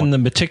see it in the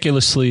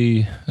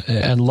meticulously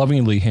and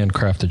lovingly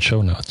handcrafted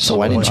show notes. So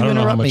why didn't you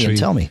interrupt me and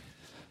tell me?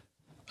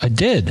 I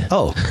did.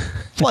 Oh,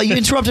 well, you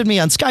interrupted me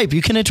on Skype.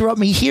 You can interrupt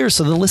me here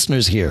so the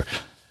listeners hear.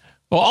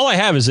 Well, all I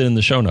have is it in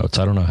the show notes.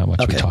 I don't know how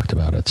much we talked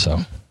about it. So,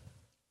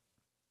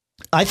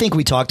 I think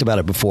we talked about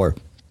it before.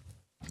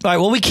 All right,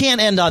 well, we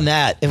can't end on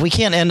that. If we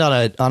can't end on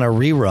a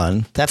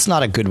rerun, that's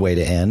not a good way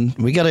to end.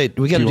 We got to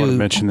do. You want to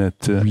mention that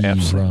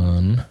apps?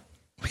 Rerun.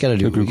 We got to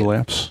do the Google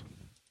Apps.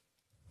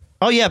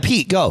 Oh yeah,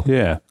 Pete, go.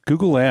 Yeah,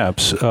 Google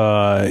Apps.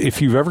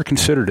 If you've ever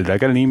considered it, I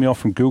got an email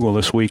from Google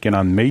this week, and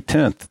on May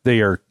 10th,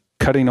 they are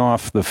cutting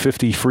off the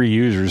 50 free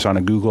users on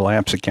a Google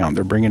Apps account.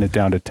 They're bringing it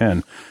down to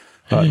 10.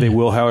 They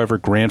will, however,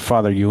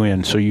 grandfather you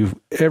in. So you've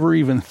ever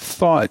even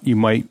thought you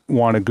might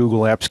want a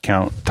Google Apps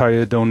account, tie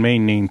a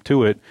domain name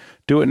to it,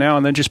 do it now,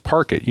 and then just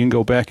park it. You can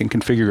go back and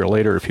configure it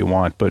later if you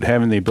want. But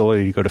having the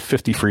ability to go to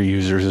 50 free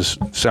users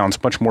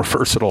sounds much more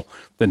versatile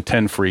than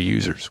 10 free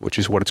users, which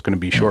is what it's going to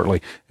be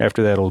shortly.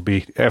 After that,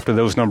 after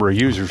those number of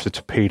users, it's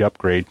a paid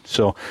upgrade.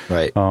 So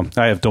right.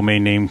 I have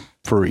domain name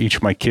for each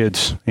of my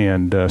kids,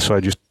 and so I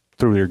just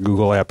through their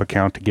Google App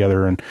account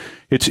together, and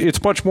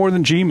it's much more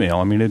than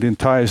Gmail. I mean, it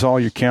ties all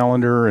your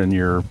calendar and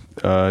your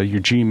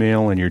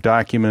Gmail and your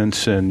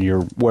documents and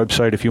your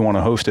website if you want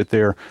to host it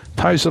there.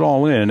 Ties it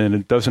all in, and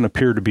it doesn't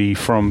appear to be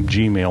from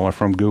Gmail or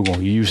from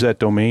Google. You use that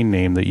domain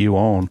name that you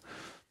own,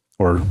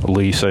 or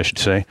lease, I should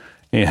say,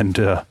 and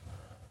Google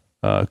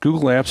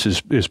Apps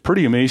is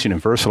pretty amazing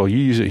and versatile. You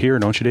use it here,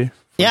 don't you, Dave?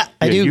 Yeah,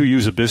 I do. You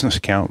use a business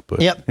account, but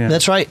yep, yeah.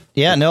 That's right.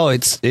 Yeah, no,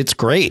 it's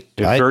great.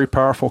 It's very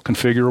powerful,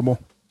 configurable.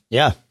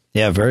 Yeah.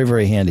 Yeah, very,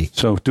 very handy.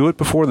 So do it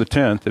before the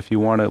 10th if you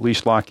want to at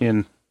least lock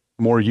in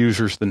more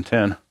users than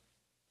 10.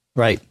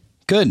 Right.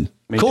 Good.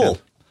 May cool.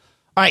 10th.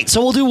 All right,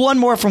 so we'll do one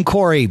more from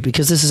Corey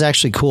because this is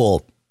actually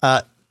cool.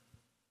 And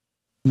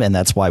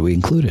that's why we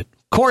include it.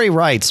 Corey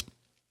writes,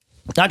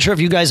 not sure if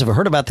you guys have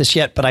heard about this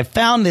yet, but I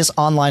found this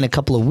online a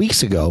couple of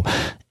weeks ago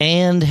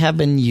and have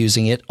been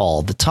using it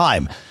all the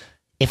time.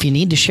 If you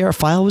need to share a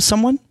file with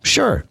someone,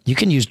 sure, you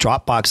can use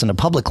Dropbox and a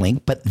public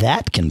link, but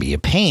that can be a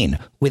pain.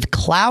 With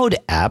Cloud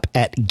App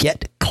at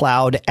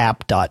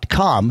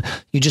getcloudapp.com,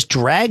 you just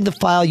drag the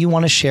file you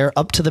want to share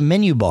up to the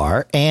menu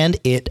bar and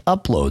it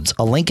uploads.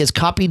 A link is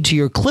copied to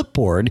your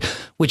clipboard,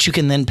 which you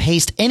can then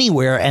paste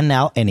anywhere, and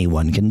now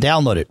anyone can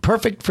download it.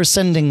 Perfect for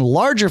sending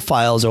larger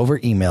files over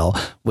email,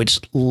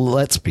 which,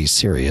 let's be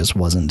serious,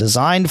 wasn't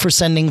designed for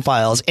sending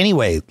files.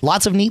 Anyway,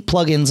 lots of neat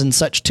plugins and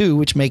such too,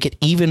 which make it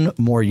even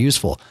more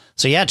useful.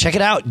 So yeah, check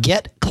it out.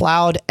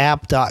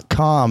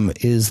 Getcloudapp.com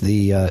is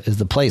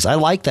the place. I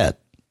like that.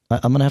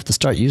 I'm going to have to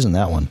start using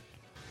that one.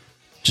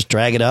 Just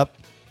drag it up,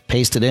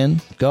 paste it in,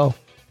 go.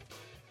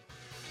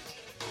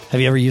 Have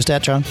you ever used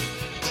that, John?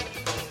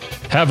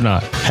 Have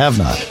not. Have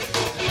not.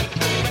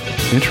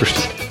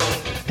 Interesting.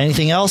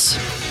 Anything else?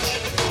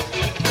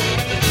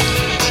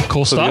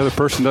 Cool so stuff. The other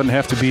person doesn't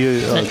have to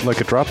be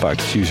like a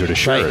Dropbox user to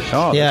share it.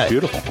 Oh, yeah. That's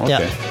beautiful.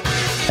 Okay.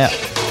 Yeah.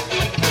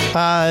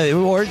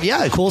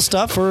 Cool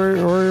stuff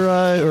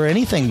or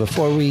anything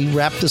before we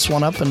wrap this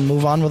one up and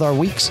move on with our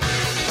weeks.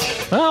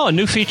 Well, a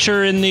new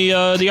feature in the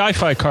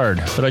iFi card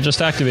that I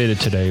just activated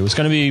today. It was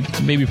going to be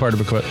maybe part of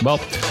a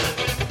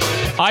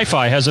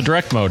iFi has a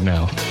direct mode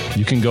now.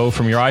 You can go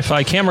from your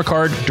iFi camera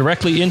card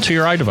directly into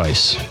your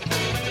iDevice,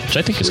 which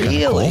I think is kind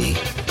of cool.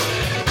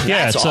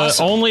 Yeah, That's it's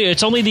awesome.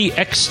 It's only the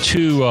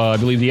X2, I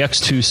believe the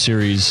X2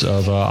 series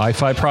of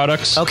iFi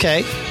products.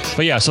 Okay.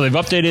 But yeah, so they've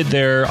updated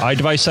their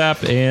iDevice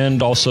app,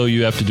 and also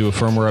you have to do a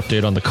firmware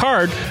update on the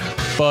card.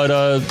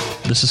 But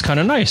this is kind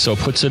of nice, so it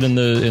puts it in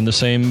the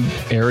same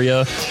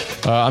area.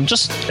 I'm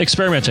just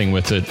experimenting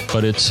with it,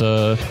 but it's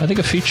I think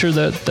a feature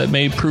that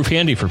may prove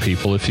handy for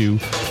people if you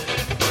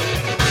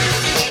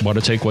want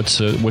to take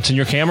what's in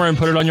your camera and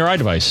put it on your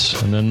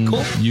iDevice, and then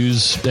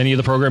use any of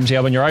the programs you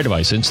have on your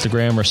iDevice,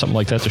 Instagram or something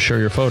like that, to share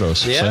your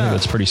photos. Yeah. So I think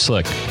that's pretty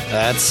slick.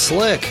 That's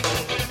slick.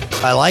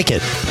 I like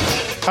it.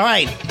 All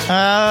right.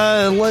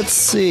 Let's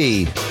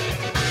see.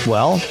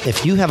 Well,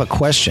 if you have a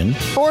question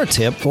or a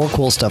tip or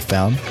cool stuff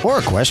found or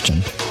a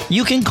question,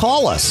 you can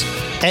call us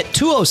at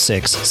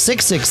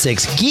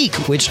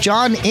 206-666-GEEK, which,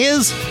 John,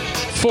 is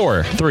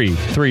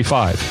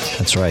 4335.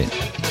 That's right.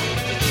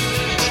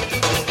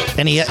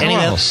 Any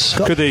else?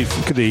 Could they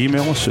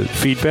email us at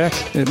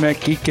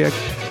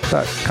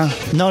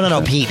feedback@macgeekgab.com?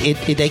 No, Pete.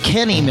 They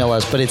can email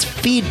us, but it's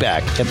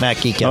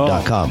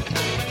feedback@macgeekgab.com.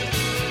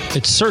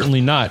 It's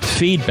certainly not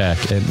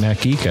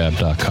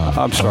feedback@macgeekgab.com.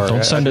 I'm sorry.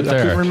 Don't send it there.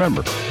 I couldn't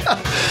remember.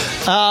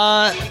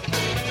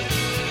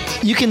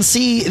 You can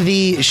see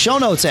the show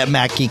notes at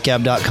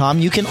macgeekgab.com.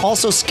 You can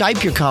also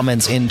Skype your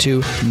comments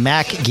into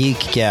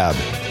MacGeekGab.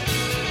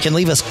 You can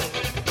leave us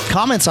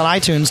comments on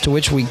iTunes, to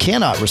which we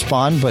cannot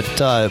respond, but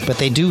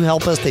they do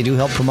help us. They do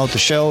help promote the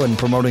show, and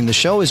promoting the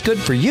show is good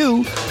for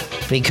you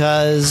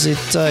because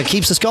it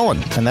keeps us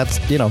going, and that's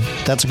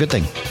a good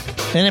thing.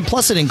 And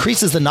plus, it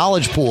increases the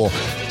knowledge pool.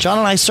 John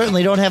and I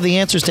certainly don't have the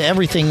answers to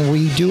everything.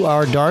 We do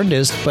our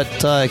darndest, but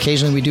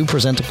occasionally we do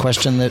present a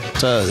question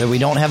that we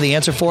don't have the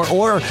answer for,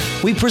 or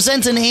we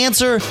present an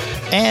answer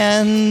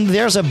and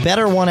there's a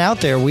better one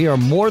out there. We are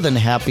more than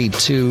happy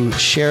to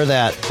share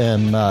that,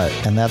 and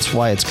that's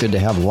why it's good to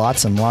have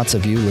lots and lots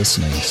of you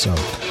listening. So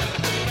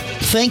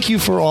thank you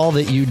for all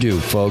that you do,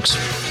 folks.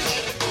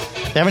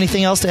 Have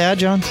anything else to add,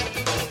 John?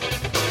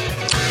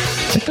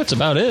 I think that's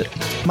about it.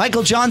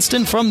 Michael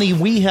Johnston from the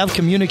We Have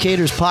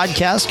Communicators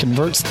podcast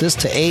converts this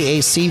to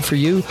AAC for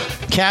you.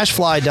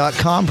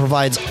 Cashfly.com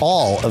provides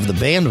all of the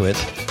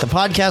bandwidth. The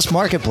podcast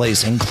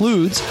marketplace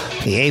includes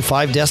the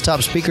A5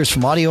 desktop speakers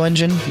from Audio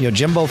Engine,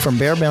 Yojimbo from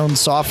Barebones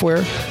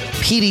Software,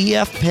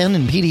 PDF Pen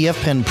and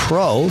PDF Pen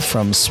Pro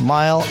from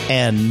Smile,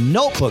 and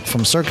Notebook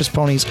from Circus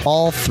Ponies,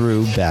 all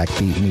through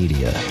Backbeat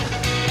Media.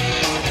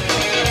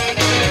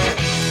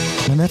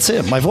 And that's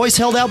it. My voice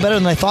held out better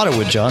than I thought it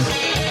would, John.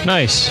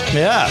 Nice.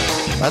 Yeah,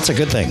 that's a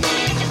good thing.